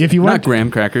bet if you not went,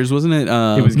 graham crackers, wasn't it?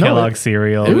 It was No, Kellogg's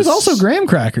cereal. it was also graham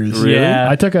crackers. Really? Yeah.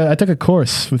 I took a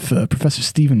course with Professor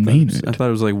Stephen Maynard. I thought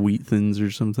it was like wheat thins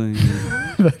or something.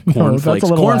 No, Cornflakes. that's a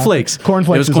little Cornflakes.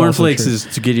 Cornflakes. It was is also cornflakes true. is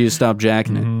to get you to stop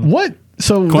jacking it. What?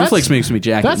 So Cornflakes that's- makes me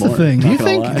jack That's it more. the thing. Do you Not gonna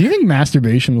think? lie. Do you think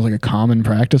masturbation was like a common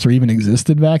practice or even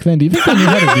existed back then? Do you think they knew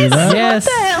how to do that? Yes.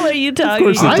 What the hell are you talking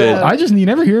course it about? did. I just you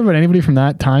never hear about anybody from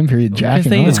that time period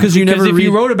jacking off. It's 'cause you never if read-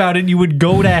 you wrote about it, you would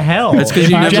go to hell. It's 'cause if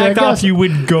you you never- jacked I off, guess- you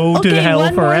would go Okay, to hell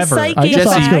one more forever. psychic I guess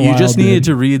fact. Oscar You just Wilde needed did.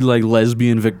 to read like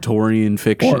lesbian Victorian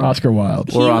fiction or Oscar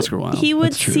Wilde. or He- Oscar Wilde. He would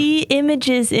That's true. see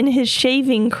images in his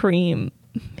shaving cream.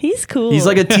 He's cool. He's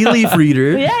like a tea leaf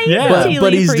reader. yeah, he's Yeah. a but, tea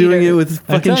but leaf he's reader. doing it with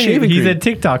I'm fucking telling you, shaving he's cream. a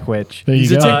TikTok witch. There you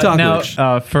He's a go. TikTok now, witch.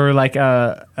 for like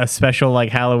a special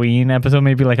like Halloween episode,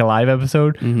 maybe like a live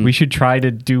episode, Mm-hmm. we should try to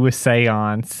do a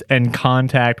seance and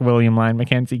contact William Lyon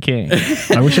Mackenzie King.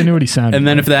 I wish I knew what he sounded. And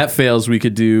then if that fails, we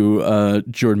could do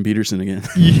Jordan Peterson again.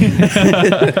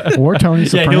 like. Or Tony Yeah,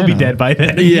 Soprano. he'll be dead by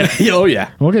then. yeah. Oh yeah.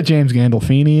 We'll get James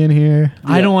Gandolfini in here.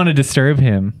 I don't want to disturb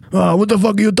him. Oh, what the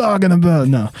fuck are you talking about?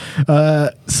 No.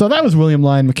 So that was William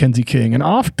Lyon Mackenzie King, an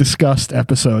oft-discussed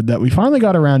episode that we finally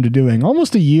got around to doing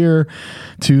almost a year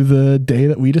to the day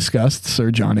that we discussed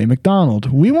Sir John A.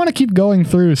 Macdonald. We want to keep going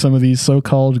through some of these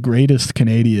so-called greatest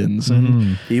Canadians.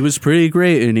 And He was pretty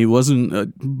great, and he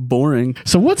wasn't boring.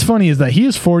 so what's funny is that he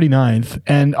is 49th,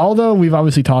 and although we've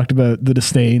obviously talked about the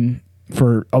disdain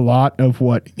for a lot of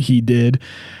what he did,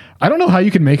 I don't know how you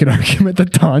could make an argument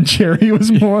that Don Cherry was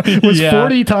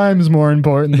 40 times more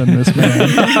important than this man.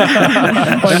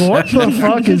 Like, what the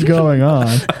fuck is going on?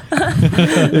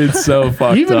 It's so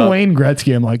fucked Even up. Wayne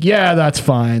Gretzky, I'm like, yeah, that's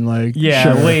fine. Like,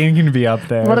 Yeah, sure. Wayne can be up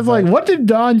there. But it's like, what did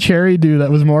Don Cherry do that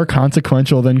was more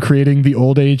consequential than creating the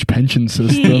old age pension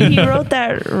system? He wrote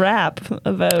that rap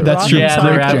about That's rock true. Yeah,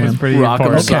 Great the rap jam. was pretty Rock 'em,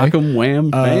 important. sock 'em, wham,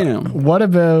 bam. What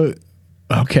about?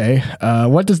 Okay,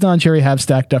 what does Don Cherry have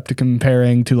stacked up to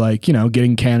comparing to, like,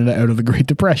 getting Canada out of the Great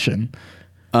Depression?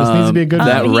 This needs to be a good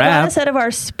that one. He rap. got us out of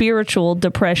our spiritual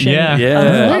depression Yeah.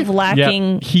 Yeah. of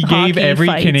lacking. Yep. He gave hockey every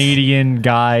fights. Canadian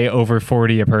guy over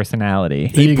 40 a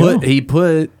personality. There you go. He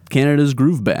put Canada's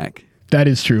groove back. That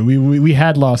is true. We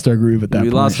had lost our groove at that We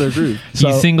point. lost our groove. So-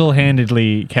 He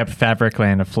single-handedly kept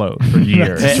Fabricland afloat for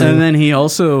years. And then he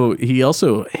also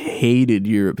hated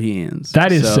Europeans.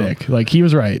 That is So- sick. Like, he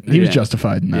was right. He was Yeah.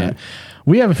 justified in that. Yeah.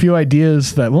 We have a few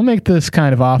ideas that we'll make this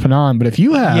kind of off and on, but if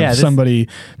you have somebody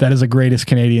that is a greatest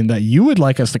Canadian that you would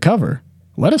like us to cover,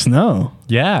 let us know.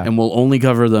 Yeah. And we'll only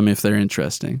cover them if they're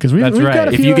interesting. Because That's we've right. got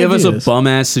a If few you give us ideas. a bum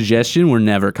ass suggestion, we're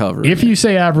never covering. If it. you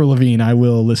say Avril Lavigne, I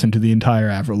will listen to the entire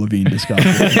Avril Lavigne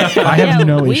discography. I have Yeah,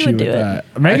 no we issue would with do it.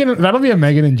 that. Megan, that'll be a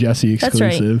Megan and Jesse That's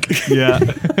right. exclusive. yeah.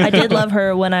 I did love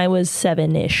her when I was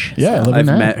 7-ish. Yeah, living I've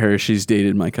that. met her, she's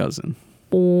dated my cousin.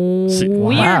 Weird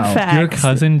wow. facts. Your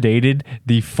cousin dated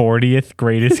the 40th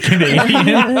greatest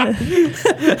Canadian.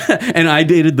 And I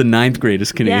dated the 9th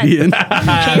greatest Canadian.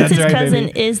 Chance's right, cousin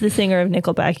baby. is the singer of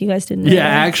Nickelback. You guys didn't know Yeah,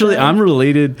 that, actually, so- I'm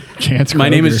related. Chance My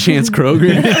name Kroger. is Chance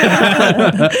Kroger.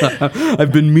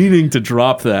 I've been meaning to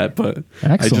drop that, but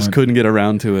I Excellent. just couldn't get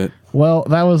around to it. Well,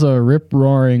 that was a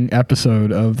rip-roaring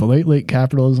episode of the Late Late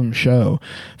Capitalism Show.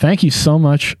 Thank you so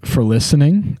much for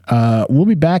listening. We'll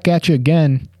be back at you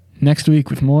again next week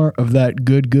with more of that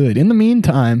good. In the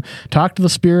meantime, talk to the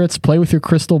spirits, play with your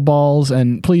crystal balls,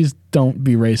 and please don't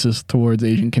be racist towards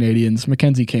Asian Canadians.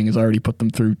 Mackenzie King has already put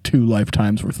them through 2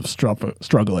 lifetimes worth of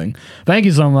struggling. Thank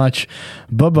you so much.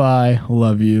 Bye-bye.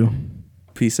 Love you.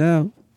 Peace out.